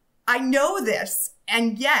preschool. I know this.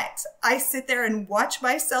 And yet I sit there and watch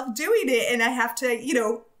myself doing it. And I have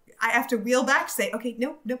to, I have to wheel back, say, okay,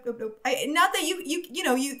 nope. Not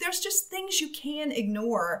that there's just things you can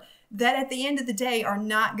ignore that at the end of the day are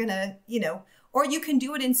not gonna, or you can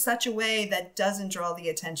do it in such a way that doesn't draw the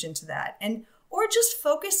attention to that. Or just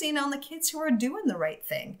focusing on the kids who are doing the right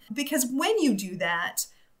thing. Because when you do that,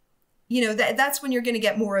 that's when you're going to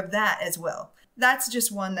get more of that as well. That's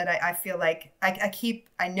just one that I feel like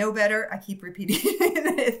I know better. I keep repeating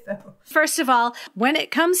it though. First of all, when it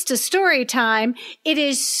comes to story time, it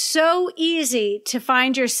is so easy to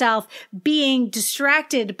find yourself being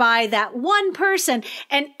distracted by that one person.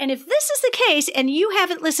 And if this is the case and you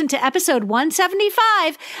haven't listened to episode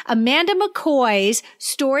 175, Amanda McCoy's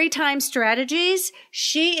Storytime Strategies,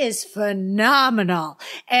 she is phenomenal.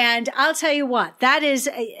 And I'll tell you what, that is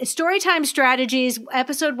Storytime Strategies,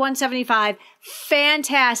 episode 175,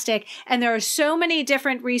 fantastic. And there are so many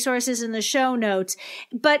different resources in the show notes.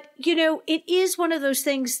 But, it is one of those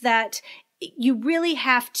things that you really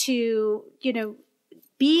have to,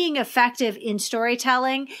 being effective in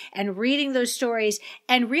storytelling and reading those stories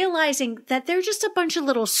and realizing that they're just a bunch of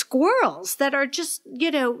little squirrels that are just,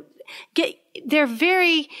 they're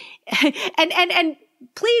very, and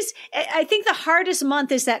please, I think the hardest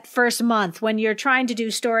month is that first month when you're trying to do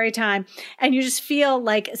story time and you just feel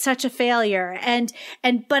like such a failure.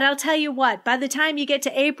 But I'll tell you what, by the time you get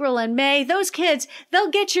to April and May, those kids, they'll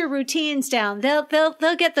get your routines down.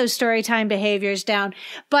 They'll get those story time behaviors down.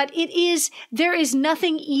 But there is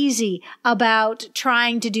nothing easy about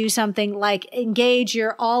trying to do something like engage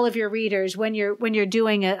all of your readers when you're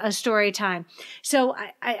doing a story time. So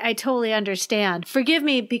I totally understand. Forgive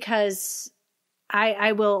me because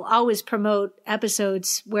I will always promote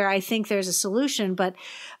episodes where I think there's a solution, but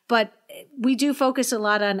we do focus a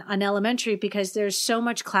lot on elementary because there's so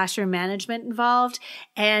much classroom management involved.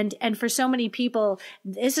 And for so many people,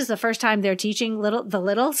 this is the first time they're teaching the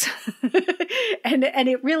littles. and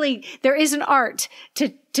it really, there is an art to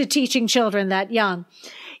teaching children that young.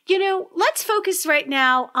 Let's focus right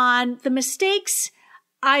now on the mistakes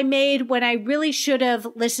I made when I really should have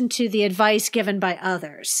listened to the advice given by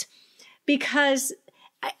others. Because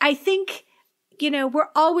I think, we're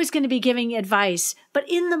always going to be giving advice, but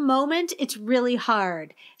in the moment, it's really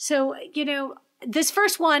hard. So, this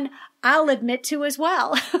first one, I'll admit to as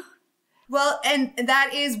well. Well, and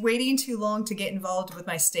that is waiting too long to get involved with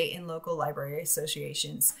my state and local library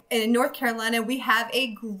associations. And in North Carolina, we have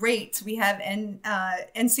NC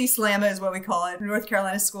SLAMA is what we call it, North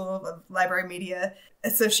Carolina School of Library Media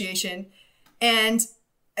Association. And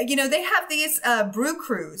they have these brew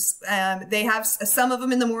crews. They have some of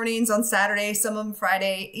them in the mornings on Saturday, some of them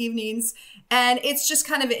Friday evenings. And it's just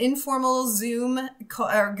kind of an informal Zoom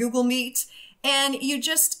or Google Meet. And you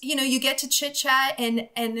just, you get to chit chat and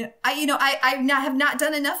I have not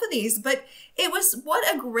done enough of these, but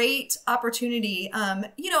what a great opportunity.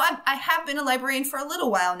 I have been a librarian for a little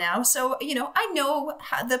while now. So, I know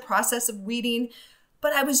the process of weeding,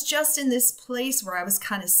 but I was just in this place where I was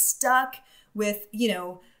kind of stuck with,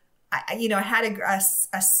 I had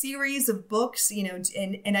a series of books,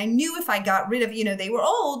 and I knew if I got rid of, they were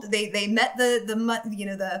old, they met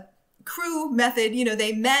the crew method,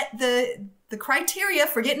 they met the criteria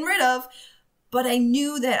for getting rid of, but I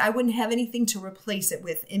knew that I wouldn't have anything to replace it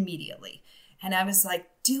with immediately. And I was like,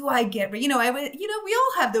 do I get rid? We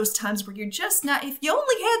all have those times where you're just not, if you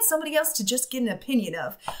only had somebody else to just get an opinion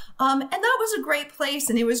of. And that was a great place.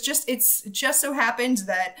 And it's just so happened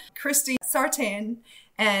that Christy Sartain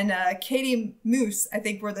and Katie Moose, I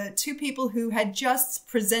think, were the two people who had just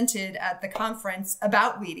presented at the conference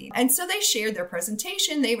about weeding. And so they shared their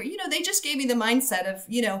presentation. They just gave me the mindset of,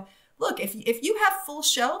 look, if you have full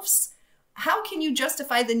shelves, how can you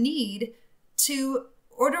justify the need to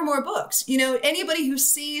order more books? Anybody who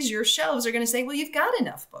sees your shelves are going to say, well, you've got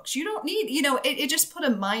enough books. You don't need, it just put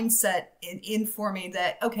a mindset in for me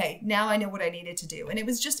that, okay, now I know what I needed to do. And it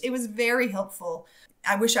was very helpful.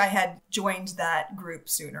 I wish I had joined that group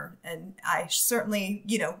sooner. And I certainly,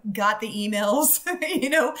 got the emails,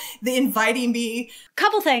 the inviting me.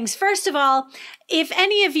 Couple things. First of all, if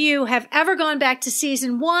any of you have ever gone back to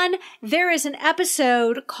season 1, there is an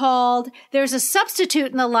episode called "There's a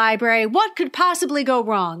Substitute in the Library. What Could Possibly Go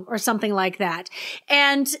Wrong?" or something like that.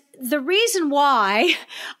 And the reason why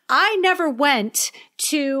I never went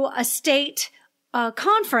to a state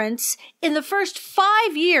conference in the first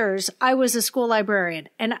 5 years I was a school librarian.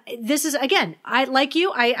 And this is, again,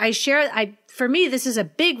 for me, this is a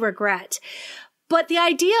big regret. But the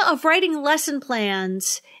idea of writing lesson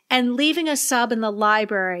plans and leaving a sub in the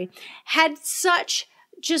library had such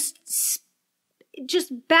just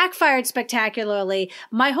backfired spectacularly.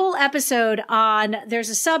 My whole episode on "There's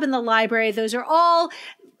a Sub in the Library," those are all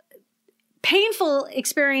painful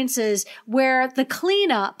experiences where the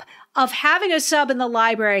cleanup of having a sub in the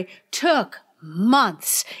library took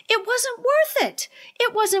months. It wasn't worth it.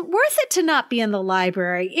 It wasn't worth it to not be in the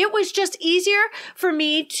library. It was just easier for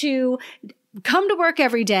me to come to work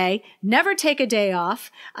every day, never take a day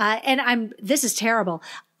off. This is terrible.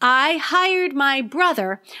 I hired my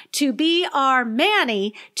brother to be our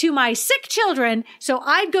Manny to my sick children. So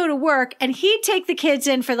I'd go to work and he'd take the kids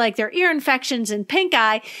in for like their ear infections and pink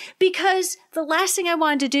eye, because the last thing I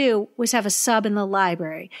wanted to do was have a sub in the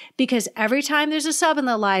library, because every time there's a sub in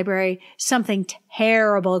the library, something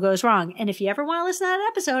terrible goes wrong. And if you ever want to listen to that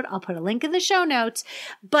episode, I'll put a link in the show notes.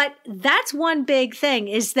 But that's one big thing,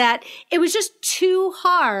 is that it was just too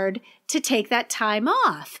hard to take that time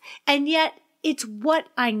off. And yet, it's what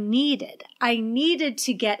I needed. I needed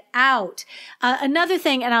to get out. Another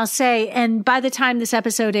thing, and I'll say, and by the time this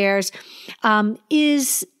episode airs,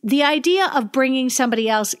 is the idea of bringing somebody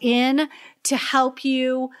else in to help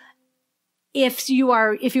you if you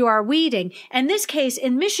are weeding. In this case,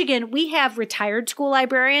 in Michigan, we have retired school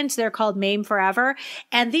librarians. They're called MAME Forever.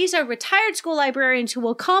 And these are retired school librarians who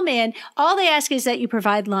will come in. All they ask is that you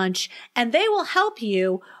provide lunch, and they will help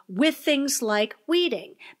you with things like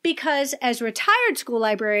weeding. Because as retired school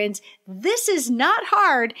librarians, this is not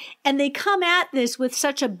hard, and they come at this with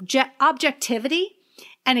such objectivity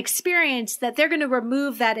and experience that they're going to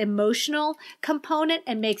remove that emotional component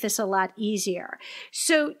and make this a lot easier.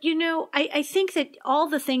 So, I think that all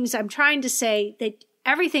the things I'm trying to say, that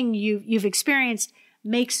everything you've experienced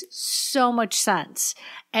makes so much sense.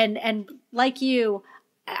 And like you,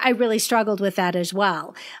 I really struggled with that as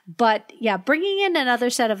well. But yeah, bringing in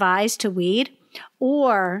another set of eyes to weed,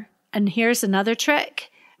 and here's another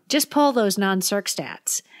trick, just pull those non-circ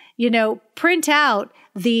stats. Print out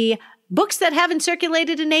the books that haven't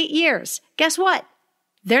circulated in 8 years. Guess what?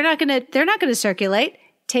 They're not going to circulate.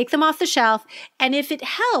 Take them off the shelf. And if it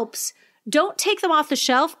helps, don't take them off the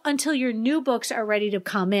shelf until your new books are ready to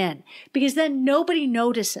come in, because then nobody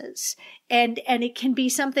notices. And it can be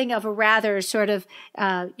something of a rather sort of,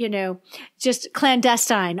 just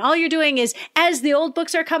clandestine. All you're doing is, as the old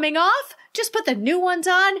books are coming off, just put the new ones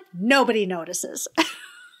on. Nobody notices.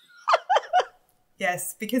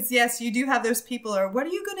 Yes, because yes, you do have those people, or what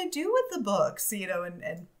are you going to do with the books?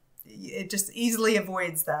 And it just easily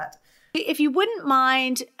avoids that. If you wouldn't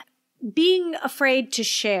mind being afraid to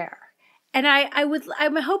share. And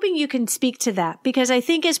I'm hoping you can speak to that, because I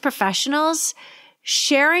think as professionals,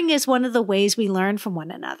 sharing is one of the ways we learn from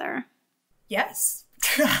one another. Yes,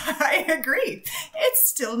 I agree. It's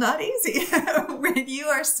still not easy when you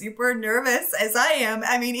are super nervous, as I am.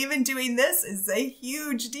 I mean, even doing this is a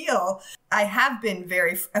huge deal. I have been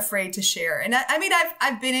very afraid to share. And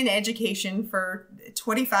I've been in education for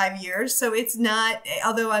 25 years. So it's not,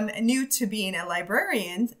 although I'm new to being a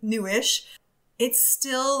librarian, newish, it's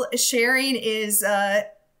still, sharing is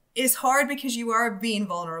hard, because you are being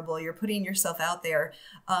vulnerable. You're putting yourself out there.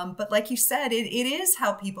 But like you said, it is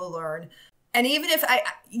how people learn. And even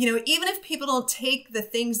if people don't take the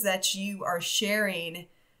things that you are sharing,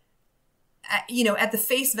 at the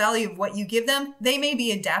face value of what you give them, they may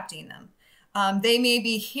be adapting them. They may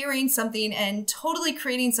be hearing something and totally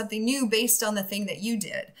creating something new based on the thing that you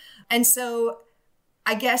did. And so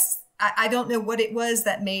I guess I don't know what it was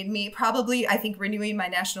that made me, probably, I think renewing my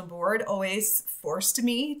national board always forced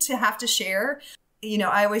me to have to share.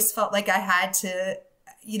 I always felt like I had to,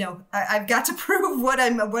 I've got to prove what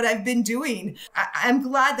I've been doing. I'm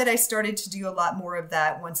glad that I started to do a lot more of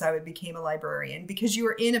that once I became a librarian, because you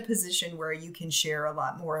are in a position where you can share a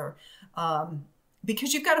lot more,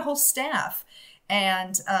 because you've got a whole staff.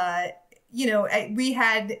 And, we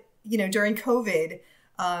had, during COVID,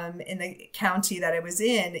 in the county that I was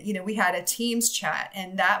in, we had a Teams chat,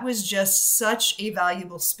 and that was just such a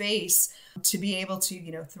valuable space to be able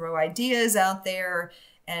to, throw ideas out there.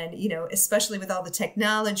 And, especially with all the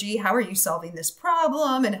technology, how are you solving this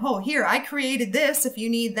problem? And, oh, here, I created this if you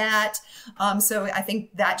need that. So I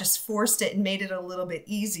think that just forced it and made it a little bit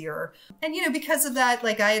easier. And, because of that,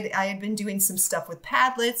 like I had been doing some stuff with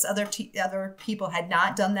Padlets. Other people had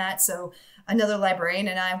not done that. So another librarian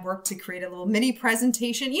and I worked to create a little mini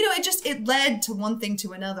presentation. It led to one thing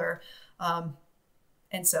to another.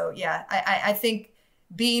 And so, yeah, I think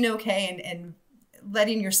being okay and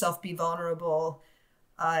letting yourself be vulnerable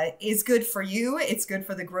is good for you. It's good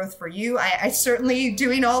for the growth for you. I certainly,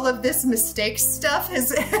 doing all of this mistake stuff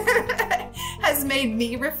has has made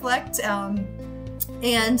me reflect, and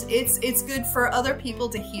it's good for other people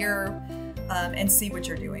to hear and see what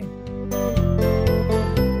you're doing.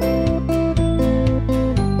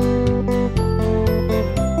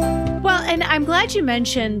 Well, and I'm glad you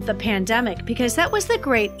mentioned the pandemic, because that was the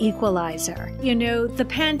great equalizer. The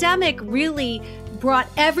pandemic really brought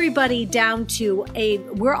everybody down to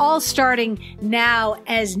we're all starting now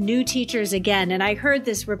as new teachers again. And I heard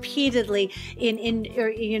this repeatedly in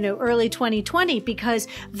early 2020, because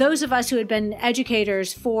those of us who had been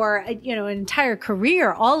educators for, an entire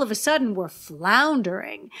career, all of a sudden were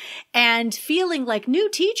floundering and feeling like new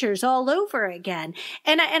teachers all over again.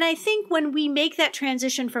 And I think when we make that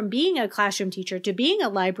transition from being a classroom teacher to being a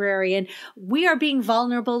librarian, we are being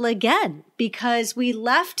vulnerable again, because we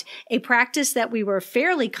left a practice that we were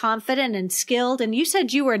fairly confident and skilled. And you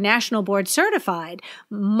said you were national board certified.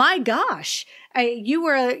 My gosh, you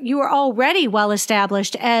were already well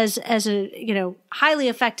established as a highly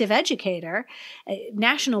effective educator.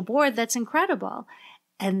 National board, that's incredible.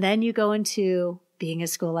 And then you go into being a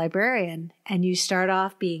school librarian and you start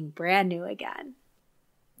off being brand new again.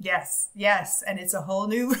 Yes, and it's a whole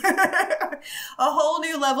new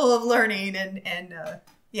level of learning and.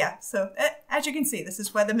 Yeah, so as you can see, this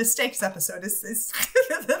is why the mistakes episode is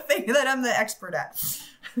the thing that I'm the expert at.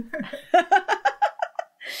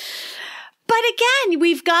 But again,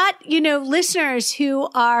 we've got, listeners who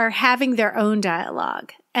are having their own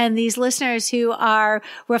dialogue, and these listeners who are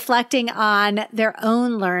reflecting on their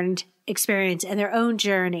own learned experience and their own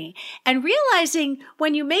journey, and realizing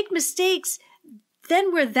when you make mistakes,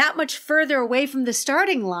 then we're that much further away from the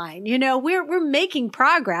starting line. We're making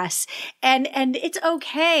progress, and it's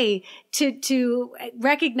okay to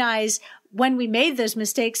recognize when we made those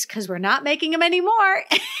mistakes, because we're not making them anymore.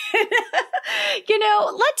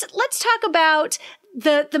 Let's talk about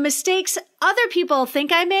the mistakes other people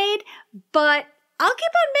think I made, but I'll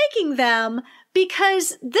keep on making them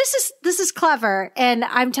because this is clever, and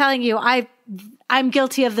I'm telling you, I'm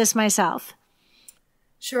guilty of this myself.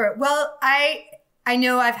 Sure. Well, I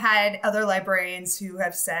know I've had other librarians who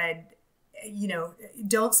have said,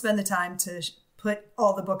 don't spend the time to put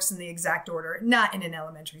all the books in the exact order, not in an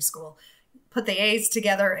elementary school. Put the A's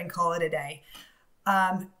together and call it a day.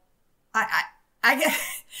 I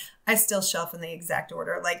still shelf in the exact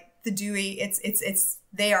order. Like the Dewey,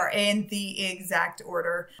 they are in the exact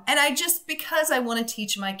order. And because I want to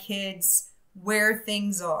teach my kids where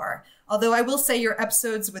things are. Although I will say your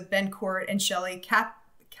episodes with Ben Kort and Shelley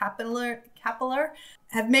Kappeler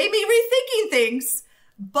have made me rethinking things,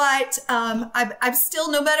 but I'm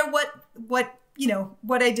still, no matter what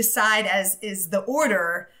I decide as is the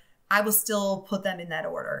order, I will still put them in that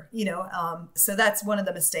order. So that's one of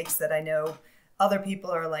the mistakes that I know other people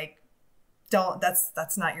are like,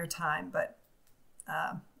 that's not your time, but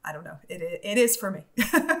I don't know, it is for me.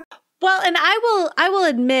 Well, and I will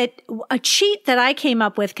admit a cheat that I came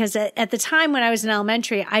up with, because at the time when I was in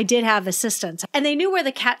elementary, I did have assistants, and they knew where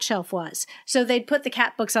the cat shelf was. So they'd put the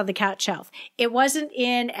cat books on the cat shelf. It wasn't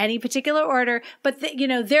in any particular order, but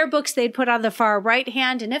their books they'd put on the far right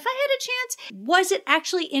hand. And if I had a chance, was it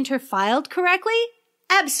actually interfiled correctly?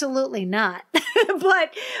 Absolutely not.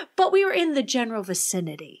 but we were in the general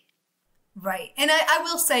vicinity. Right. And I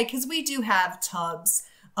will say, because we do have tubs.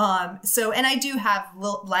 And I do have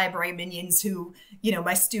little library minions who,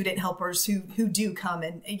 my student helpers who do come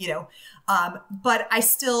and, but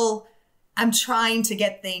I'm trying to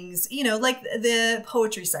get things, like the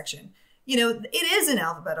poetry section, it is in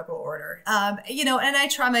alphabetical order, and I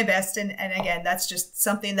try my best. And again, that's just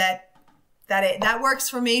something that works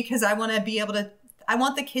for me, because I want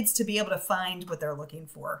the kids to be able to find what they're looking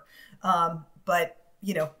for. But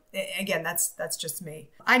again, that's just me.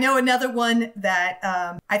 I know another one that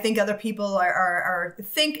I think other people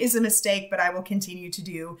think is a mistake, but I will continue to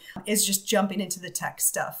do, is just jumping into the tech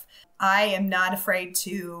stuff. I am not afraid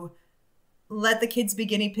to let the kids be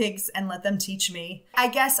guinea pigs and let them teach me. I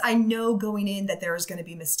guess I know going in that there's going to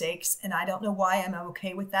be mistakes, and I don't know why I'm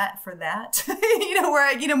okay with that for that.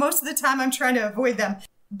 Where most of the time I'm trying to avoid them.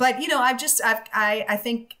 but I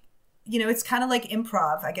think, it's kind of like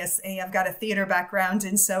improv. I guess I've got a theater background.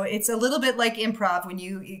 And so it's a little bit like improv when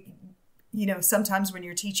sometimes when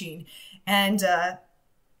you're teaching. And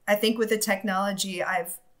I think with the technology,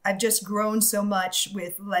 I've just grown so much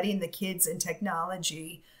with letting the kids in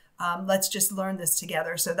technology. Let's just learn this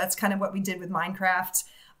together. So that's kind of what we did with Minecraft.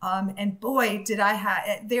 And boy,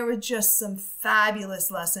 there were just some fabulous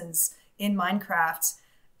lessons in Minecraft.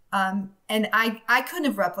 And I couldn't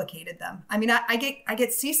have replicated them. I mean, I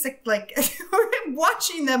get seasick, like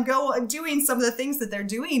watching them go and doing some of the things that they're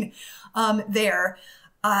doing, there.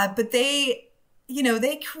 But they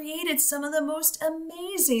created some of the most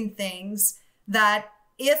amazing things that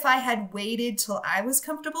if I had waited till I was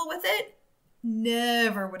comfortable with it,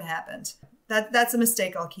 never would have happened. That's a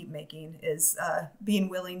mistake I'll keep making, is being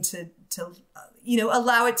willing to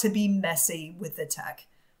allow it to be messy with the tech.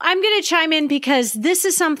 I'm going to chime in because this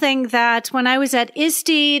is something that when I was at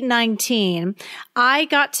ISTE 19, I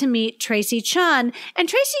got to meet Traci Chun, and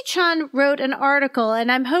Traci Chun wrote an article,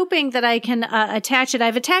 and I'm hoping that I can attach it.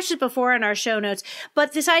 I've attached it before in our show notes,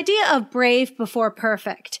 but this idea of brave before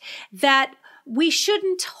perfect, that we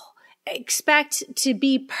shouldn't expect to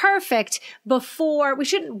be perfect before, we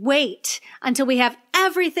shouldn't wait until we have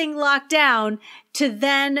everything locked down to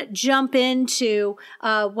then jump into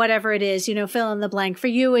whatever it is, fill in the blank. For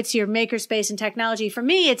you, it's your makerspace and technology. For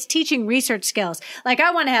me, it's teaching research skills. Like,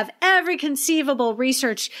 I want to have every conceivable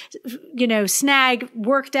research, snag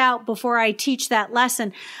worked out before I teach that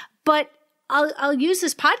lesson. But I'll use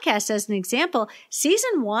this podcast as an example.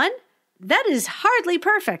 Season 1, that is hardly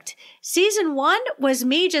perfect. Season 1 was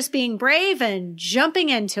me just being brave and jumping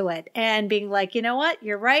into it and being like, you know what?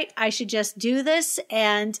 You're right. I should just do this.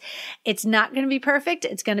 And it's not going to be perfect.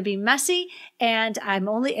 It's going to be messy. And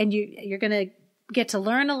you're going to get to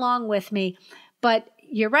learn along with me. But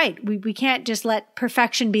you're right. We can't just let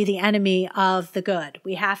perfection be the enemy of the good.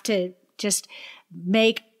 We have to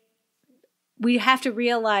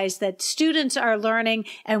realize that students are learning,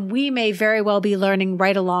 and we may very well be learning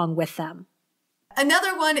right along with them.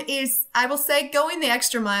 Another one is, I will say, going the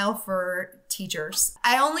extra mile for teachers.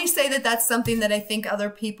 I only say that that's something that I think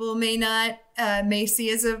other people may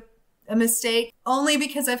see as a mistake, only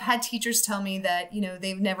because I've had teachers tell me that,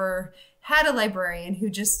 they've never had a librarian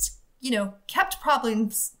who just, kept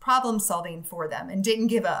problem solving for them and didn't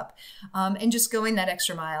give up, and just going that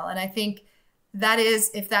extra mile. And I think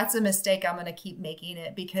if that's a mistake, I'm going to keep making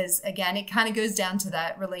it, because again, it kind of goes down to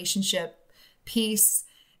that relationship piece.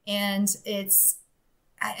 And to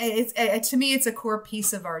me, it's a core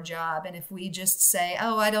piece of our job. And if we just say,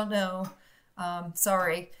 oh, I don't know,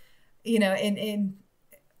 sorry, and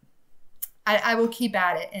I will keep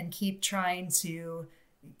at it and keep trying to,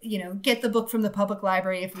 get the book from the public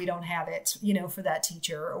library if we don't have it, for that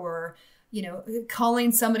teacher, or,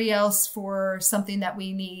 calling somebody else for something that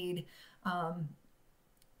we need.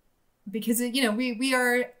 Because, we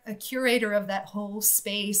are a curator of that whole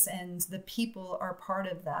space, and the people are part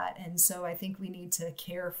of that. And so I think we need to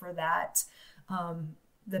care for that,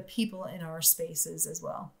 the people in our spaces as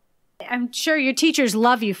well. I'm sure your teachers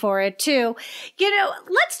love you for it too.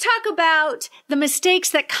 Let's talk about the mistakes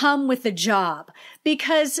that come with the job,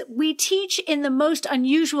 because we teach in the most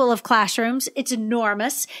unusual of classrooms. It's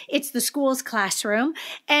enormous. It's the school's classroom.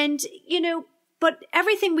 And, but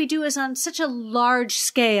everything we do is on such a large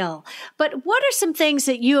scale. But what are some things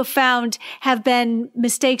that you have found have been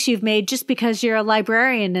mistakes you've made just because you're a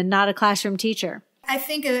librarian and not a classroom teacher? I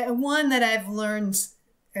think one that I've learned,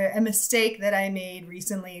 a mistake that I made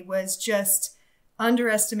recently, was just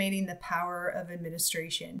underestimating the power of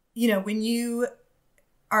administration. When you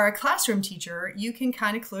are a classroom teacher, you can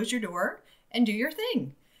kind of close your door and do your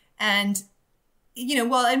thing. And,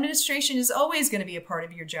 while administration is always going to be a part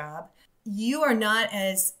of your job,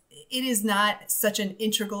 it is not such an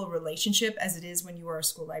integral relationship as it is when you are a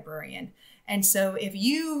school librarian. And so if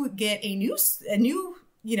you get a new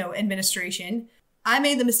administration, I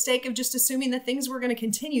made the mistake of just assuming that things were going to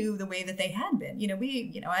continue the way that they had been.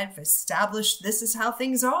 I've established this is how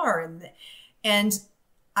things are. And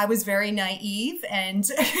I was very naive. And,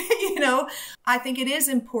 I think it is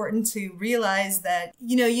important to realize that,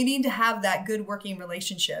 you need to have that good working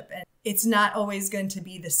relationship. And it's not always going to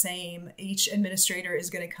be the same. Each administrator is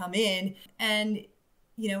going to come in, and,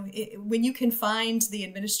 when you can find the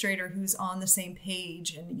administrator who's on the same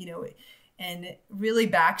page and really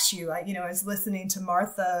backs you. I was listening to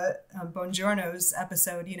Martha Bongiorno's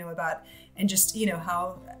episode, about, and just,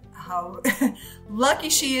 how lucky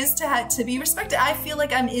she is to be respected. I feel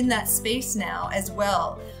like I'm in that space now as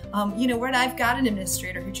well, When I've got an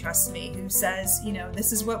administrator who trusts me, who says,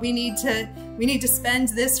 this is what we need to spend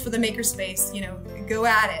this for the makerspace, go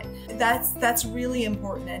at it. That's really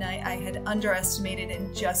important. And I had underestimated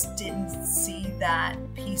and just didn't see that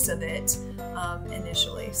piece of it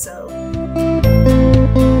initially. So.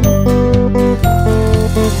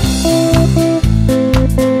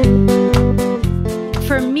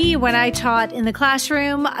 For me, when I taught in the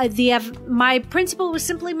classroom, my principal was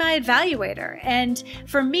simply my evaluator. And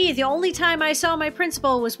for me, the only time I saw my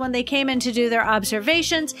principal was when they came in to do their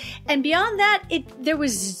observations. And beyond that, there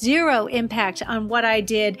was zero impact on what I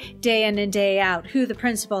did day in and day out, who the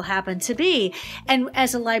principal happened to be. And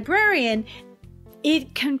as a librarian,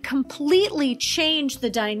 it can completely change the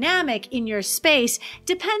dynamic in your space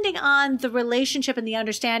depending on the relationship and the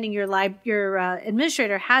understanding your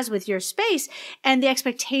administrator has with your space and the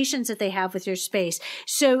expectations that they have with your space.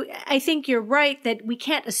 So I think you're right that we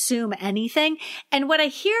can't assume anything. And what I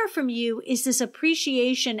hear from you is this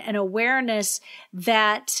appreciation and awareness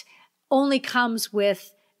that only comes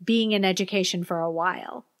with being in education for a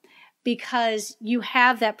while, because you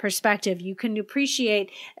have that perspective. You can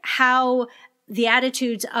appreciate how the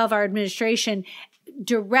attitudes of our administration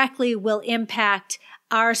directly will impact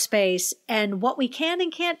our space and what we can and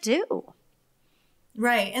can't do.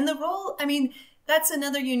 Right. And the role, that's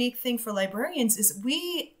another unique thing for librarians is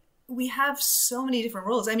we have so many different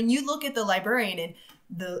roles. You look at the librarian, and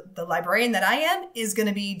the librarian that I am is going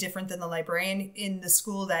to be different than the librarian in the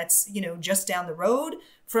school that's, just down the road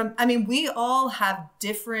from, we all have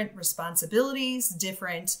different responsibilities,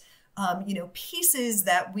 different, pieces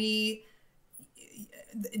that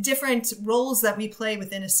different roles that we play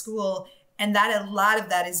within a school. And that a lot of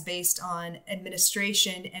that is based on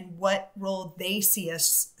administration and what role they see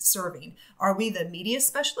us serving. Are we the media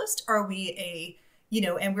specialist? Are we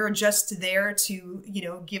and we're just there to,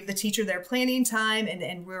 give the teacher their planning time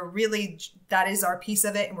and we're really, that is our piece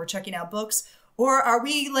of it and we're checking out books? Or are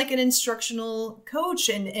we like an instructional coach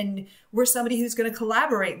and we're somebody who's going to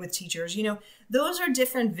collaborate with teachers? Those are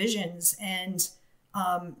different visions. And,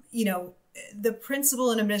 the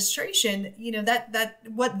principal and administration, that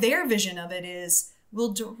what their vision of it is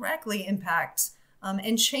will directly impact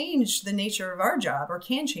and change the nature of our job, or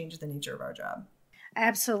can change the nature of our job.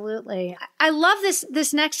 Absolutely. I love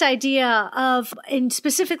this next idea of, and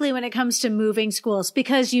specifically when it comes to moving schools,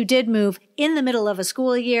 because you did move in the middle of a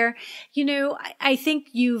school year. I think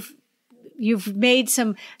you've made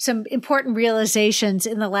some important realizations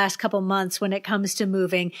in the last couple months when it comes to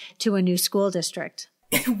moving to a new school district.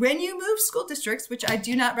 When you move school districts, which I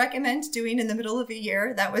do not recommend doing in the middle of a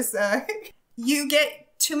year, that was, you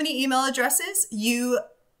get too many email addresses.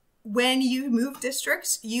 When you move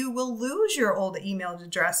districts, you will lose your old email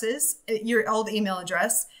address,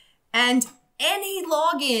 and any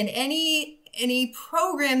login, any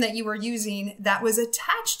program that you were using that was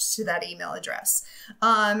attached to that email address.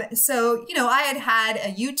 So, I had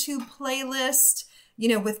a YouTube playlist,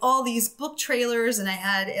 with all these book trailers, and I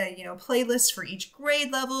had a, playlist for each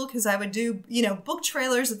grade level, because I would do, book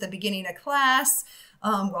trailers at the beginning of class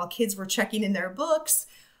while kids were checking in their books.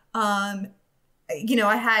 I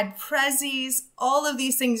had prezzies, all of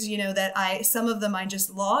these things, that some of them I just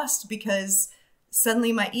lost because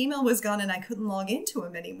suddenly my email was gone and I couldn't log into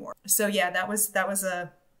them anymore. So yeah, there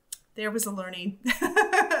was a learning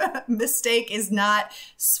mistake, is not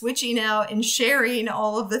switching out and sharing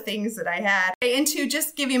all of the things that I had, and to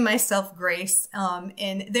just giving myself grace.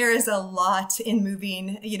 And there is a lot in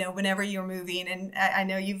moving, whenever you're moving, and I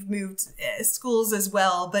know you've moved schools as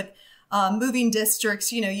well, but moving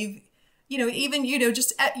districts, even,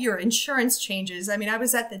 just at your insurance changes. I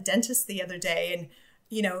was at the dentist the other day, and,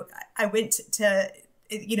 I went to,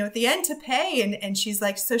 at the end to pay, and she's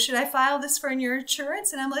like, so should I file this for your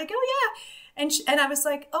insurance? And I'm like, oh yeah. And I was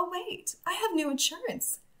like, oh wait, I have new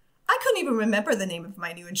insurance. I couldn't even remember the name of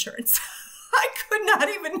my new insurance. I could not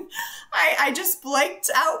even, I just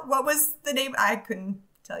blanked out what was the name. I couldn't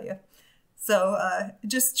tell you. So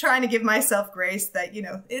just trying to give myself grace that,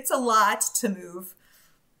 it's a lot to move.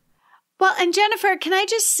 Well, and Jennifer, can I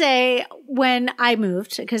just say, when I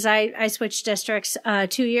moved, because I switched districts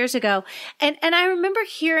 2 years ago, and I remember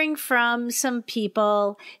hearing from some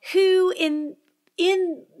people who, in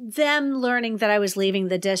them learning that I was leaving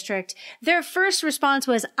the district, their first response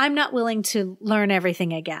was, I'm not willing to learn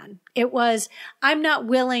everything again. It was, I'm not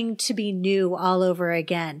willing to be new all over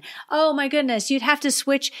again. Oh my goodness, you'd have to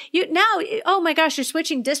switch. Oh my gosh, you're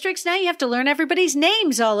switching districts. Now you have to learn everybody's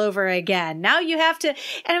names all over again. Now you have to,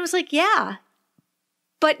 and I was like, yeah,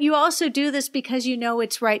 but you also do this because you know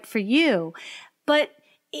it's right for you. But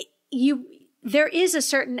there is a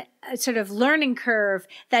certain sort of learning curve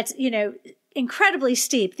that's, incredibly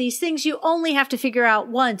steep. These things you only have to figure out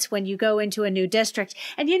once when you go into a new district,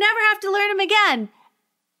 and you never have to learn them again.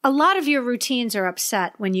 A lot of your routines are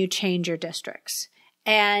upset when you change your districts.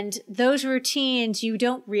 And those routines, you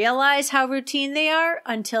don't realize how routine they are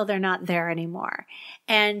until they're not there anymore.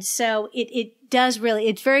 And so it does really,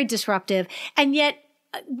 it's very disruptive. And yet,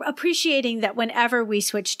 appreciating that whenever we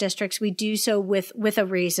switch districts, we do so with a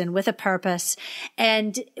reason, with a purpose.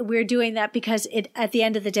 And we're doing that because at the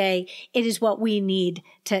end of the day, it is what we need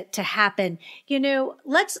to happen.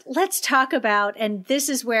 Let's talk about, and this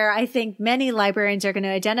is where I think many librarians are going to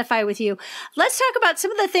identify with you. Let's talk about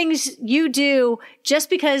some of the things you do just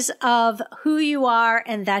because of who you are,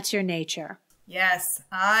 and that's your nature. Yes,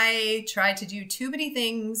 I try to do too many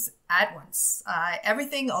things at once,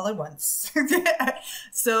 everything all at once.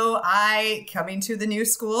 So coming to the new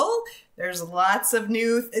school, there's lots of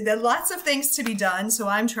things to be done. So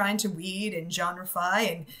I'm trying to weed and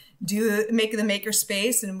genrefy and make the maker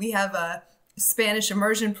space. And we have a Spanish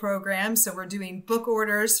immersion program. So we're doing book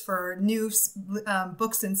orders for new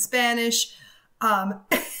books in Spanish.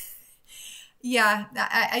 Yeah,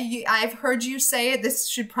 I've heard you say it. This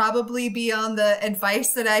should probably be on the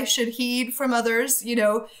advice that I should heed from others.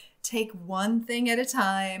 Take one thing at a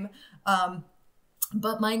time.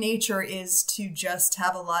 But my nature is to just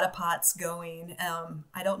have a lot of pots going.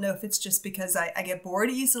 I don't know if it's just because I get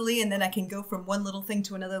bored easily and then I can go from one little thing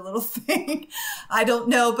to another little thing. I don't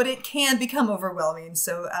know, but it can become overwhelming.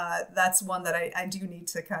 So that's one that I do need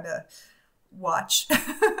to kind of watch.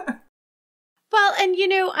 Well, and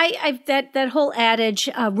that whole adage,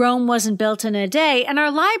 Rome wasn't built in a day, and our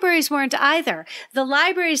libraries weren't either. The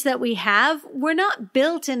libraries that we have were not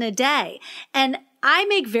built in a day. And I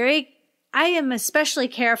am especially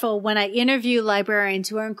careful when I interview librarians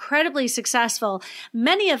who are incredibly successful.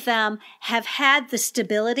 Many of them have had the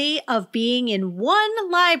stability of being in one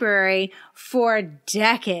library for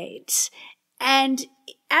decades. And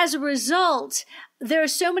as a result, there are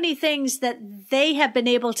so many things that they have been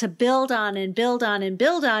able to build on and build on and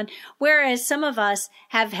build on, whereas some of us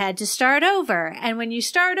have had to start over. And when you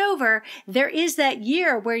start over, there is that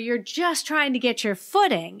year where you're just trying to get your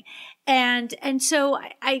footing. And so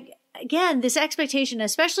again, this expectation,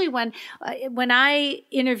 especially when I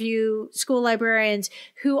interview school librarians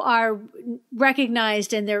who are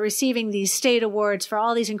recognized and they're receiving these state awards for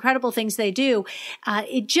all these incredible things they do,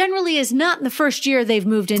 it generally is not in the first year they've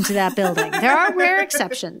moved into that building. There are rare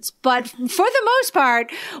exceptions, but for the most part,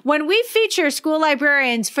 when we feature school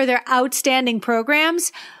librarians for their outstanding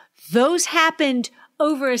programs, those happened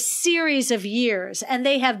over a series of years, and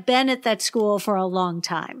they have been at that school for a long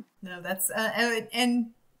time. No, that's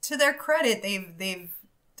and to their credit, they've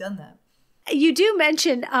done that. You do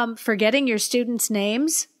mention forgetting your students'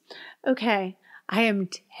 names. Okay, I am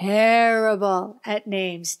terrible at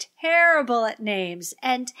names.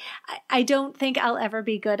 And I don't think I'll ever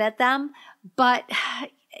be good at them. But, I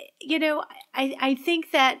think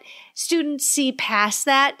that students see past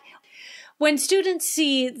that. When students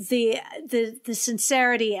see the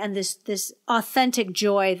sincerity and this authentic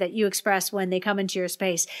joy that you express when they come into your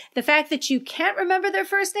space, the fact that you can't remember their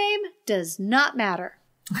first name does not matter.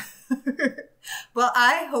 Well,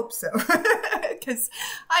 I hope so, because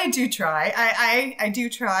I do try. I do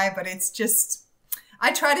try, but it's just,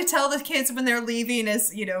 I try to tell the kids when they're leaving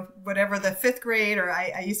as, whatever the 5th grade, or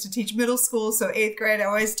I used to teach middle school, so 8th grade, I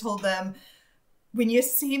always told them, when you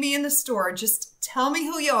see me in the store, just tell me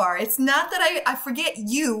who you are. It's not that I forget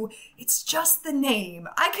you. It's just the name.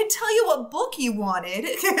 I could tell you what book you wanted.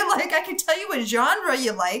 I could tell you what genre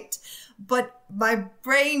you liked, but my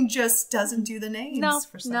brain just doesn't do the names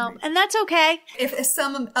for some reason. And that's okay. If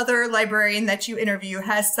some other librarian that you interview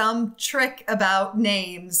has some trick about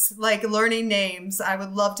names, like learning names, I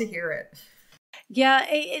would love to hear it. Yeah,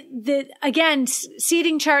 again,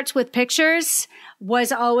 seating charts with pictures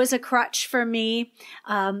was always a crutch for me.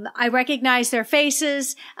 I recognize their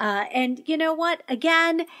faces. And you know what?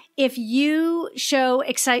 Again, if you show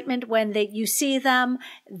excitement when you see them,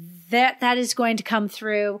 that is going to come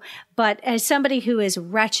through. But as somebody who is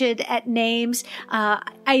wretched at names,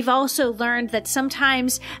 I've also learned that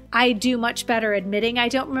sometimes I do much better admitting I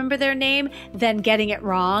don't remember their name than getting it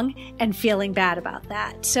wrong and feeling bad about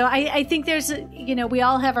that. So I think there's, we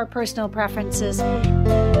all have our personal preferences.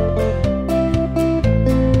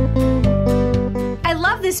 I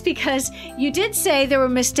love this because you did say there were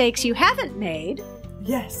mistakes you haven't made.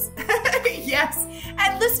 Yes. Yes.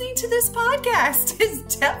 And listening to this podcast is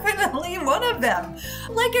definitely one of them.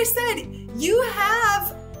 Like I said, you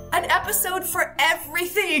have an episode for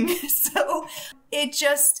everything. So it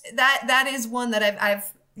just, that is one that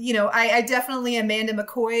I've I definitely, Amanda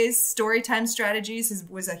McCoy's Storytime strategies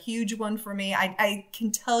was a huge one for me. I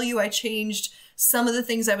can tell you I changed some of the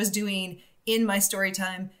things I was doing in my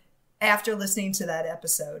Storytime after listening to that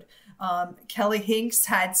episode. Kelly Hincks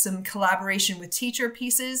had some collaboration with teacher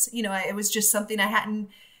pieces. It was just something I hadn't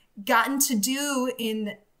gotten to do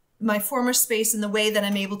in my former space in the way that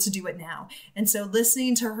I'm able to do it now. And so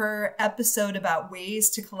listening to her episode about ways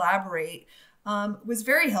to collaborate was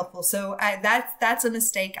very helpful. So that's a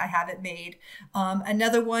mistake I haven't made.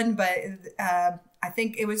 Another one, but I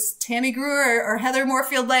think it was Tammy Greer or Heather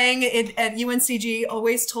Moorefield-Lang at UNCG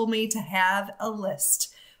always told me to have a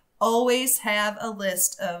list. Always have a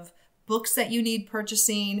list of books that you need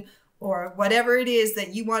purchasing or whatever it is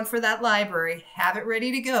that you want for that library. Have it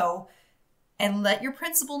ready to go and let your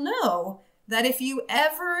principal know that if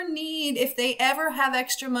they ever have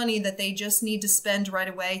extra money that they just need to spend right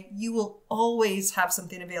away, you will always have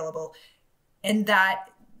something available. And that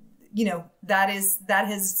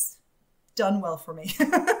has done well for me.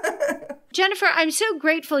 Jennifer, I'm so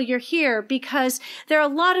grateful you're here because there are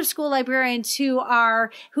a lot of school librarians who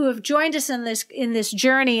have joined us in this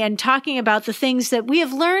journey and talking about the things that we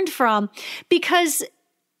have learned from, because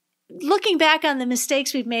looking back on the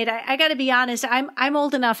mistakes we've made, I got to be honest. I'm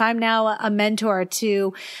old enough. I'm now a mentor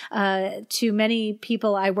to many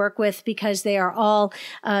people I work with because they are all,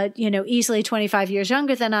 easily 25 years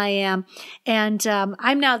younger than I am. And,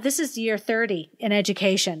 this is year 30 in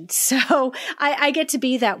education. So I get to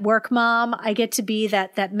be that work mom. I get to be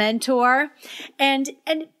that mentor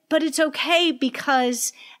but it's okay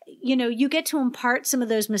because, you get to impart some of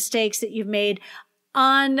those mistakes that you've made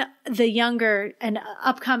on the younger and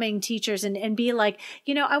upcoming teachers and be like,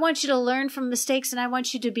 I want you to learn from mistakes and I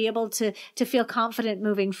want you to be able to feel confident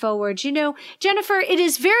moving forward. Jennifer, it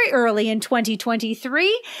is very early in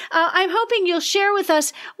 2023. I'm hoping you'll share with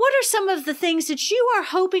us what are some of the things that you are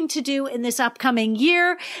hoping to do in this upcoming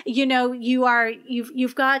year.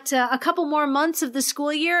 You've got a couple more months of the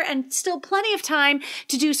school year and still plenty of time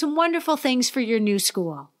to do some wonderful things for your new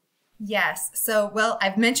school. Yes. So,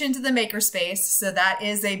 I've mentioned the makerspace. So that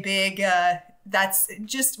is a big, that's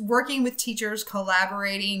just working with teachers,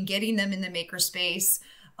 collaborating, getting them in the makerspace,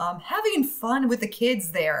 having fun with the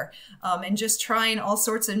kids there, and just trying all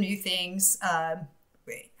sorts of new things.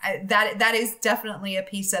 That is definitely a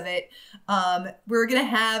piece of it.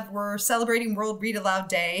 We're celebrating World Read Aloud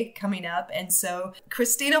Day coming up. And so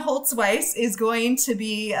Christina Holtz-Weiss is going to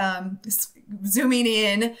be, zooming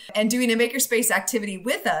in and doing a makerspace activity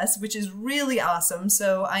with us, which is really awesome.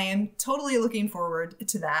 So I am totally looking forward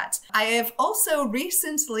to that. I have also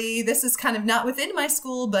recently, this is kind of not within my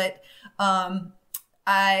school, but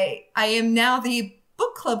I am now the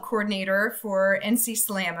book club coordinator for NC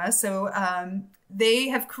Slamma. So they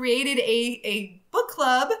have created a book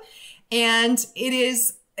club, and it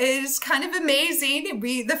is kind of amazing.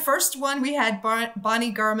 The first one we had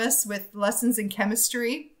Bonnie Garmus with lessons in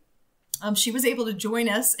chemistry. She was able to join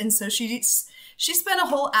us, and so she spent a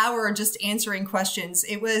whole hour just answering questions.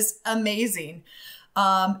 It was amazing.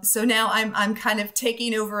 So now I'm kind of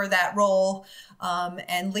taking over that role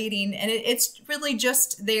and leading, and it's really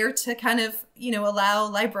just there to kind of allow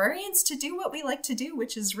librarians to do what we like to do,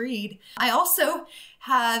 which is read. I also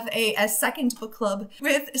have a second book club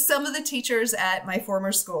with some of the teachers at my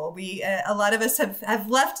former school. A lot of us have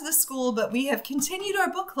left the school, but we have continued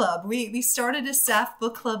our book club. We started a staff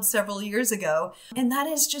book club several years ago, and that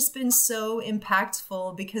has just been so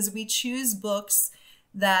impactful because we choose books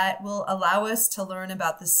that will allow us to learn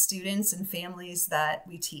about the students and families that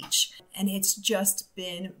we teach. And it's just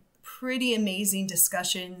been pretty amazing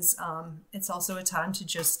discussions. It's also a time to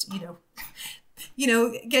just,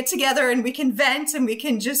 get together and we can vent and we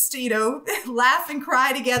can just, laugh and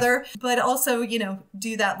cry together, but also,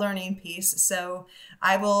 do that learning piece. So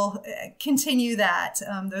I will continue that.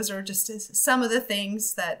 Those are just some of the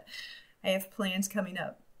things that I have planned coming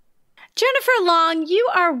up. Jennifer Long, you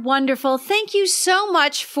are wonderful. Thank you so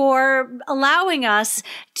much for allowing us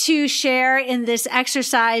to share in this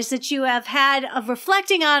exercise that you have had of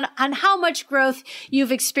reflecting on how much growth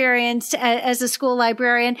you've experienced as a school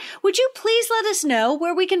librarian. Would you please let us know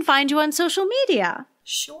where we can find you on social media?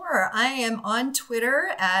 Sure. I am on Twitter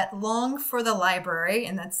at Long for the Library,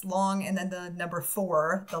 and that's long and then the number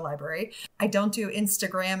 4, the library. I don't do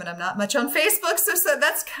Instagram, and I'm not much on Facebook, so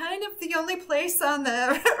that's kind of the only place on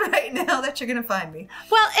the right now that you're going to find me.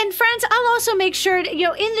 Well, and friends, I'll also make sure,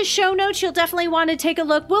 in the show notes, you'll definitely want to take a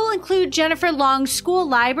look. We'll include Jennifer Long's school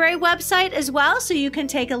library website as well, so you can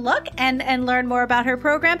take a look and learn more about her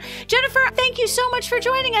program. Jennifer, thank you so much for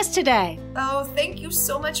joining us today. Oh, thank you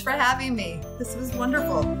so much for having me. This was wonderful.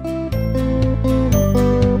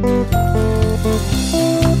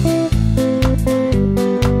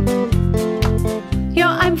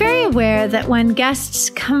 aware that when guests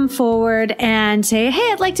come forward and say,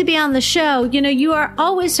 hey, I'd like to be on the show, you are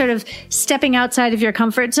always sort of stepping outside of your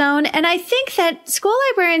comfort zone. And I think that school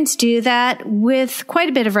librarians do that with quite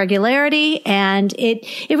a bit of regularity. And it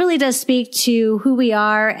really does speak to who we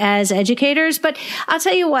are as educators. But I'll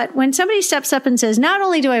tell you what, when somebody steps up and says, not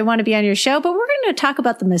only do I want to be on your show, but we're going to talk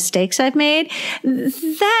about the mistakes I've made,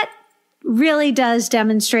 that really does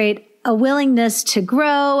demonstrate a willingness to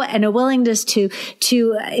grow and a willingness to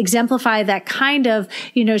exemplify that kind of,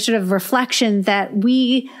 sort of reflection that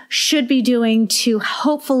we should be doing to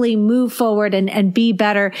hopefully move forward and be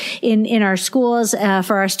better in our schools,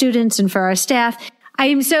 for our students and for our staff. I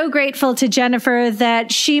am so grateful to Jennifer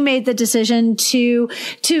that she made the decision to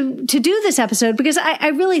do this episode, because I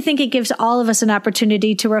really think it gives all of us an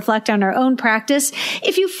opportunity to reflect on our own practice.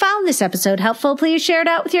 If you found this episode helpful, please share it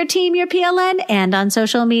out with your team, your PLN, and on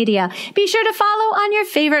social media. Be sure to follow on your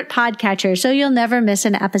favorite podcatcher so you'll never miss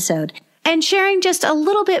an episode. And sharing just a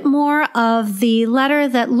little bit more of the letter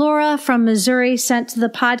that Laura from Missouri sent to the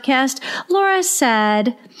podcast, Laura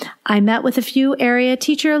said, I met with a few area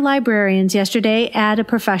teacher librarians yesterday at a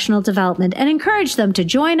professional development and encouraged them to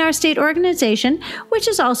join our state organization, which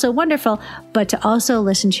is also wonderful, but to also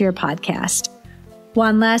listen to your podcast.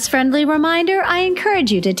 One last friendly reminder, I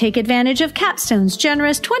encourage you to take advantage of Capstone's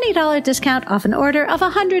generous $20 discount off an order of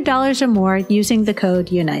 $100 or more using the code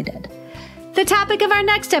UNITED. The topic of our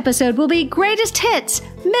next episode will be Greatest Hits,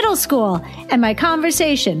 Middle School, and my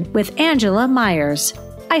conversation with Angela Myers.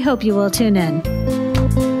 I hope you will tune in.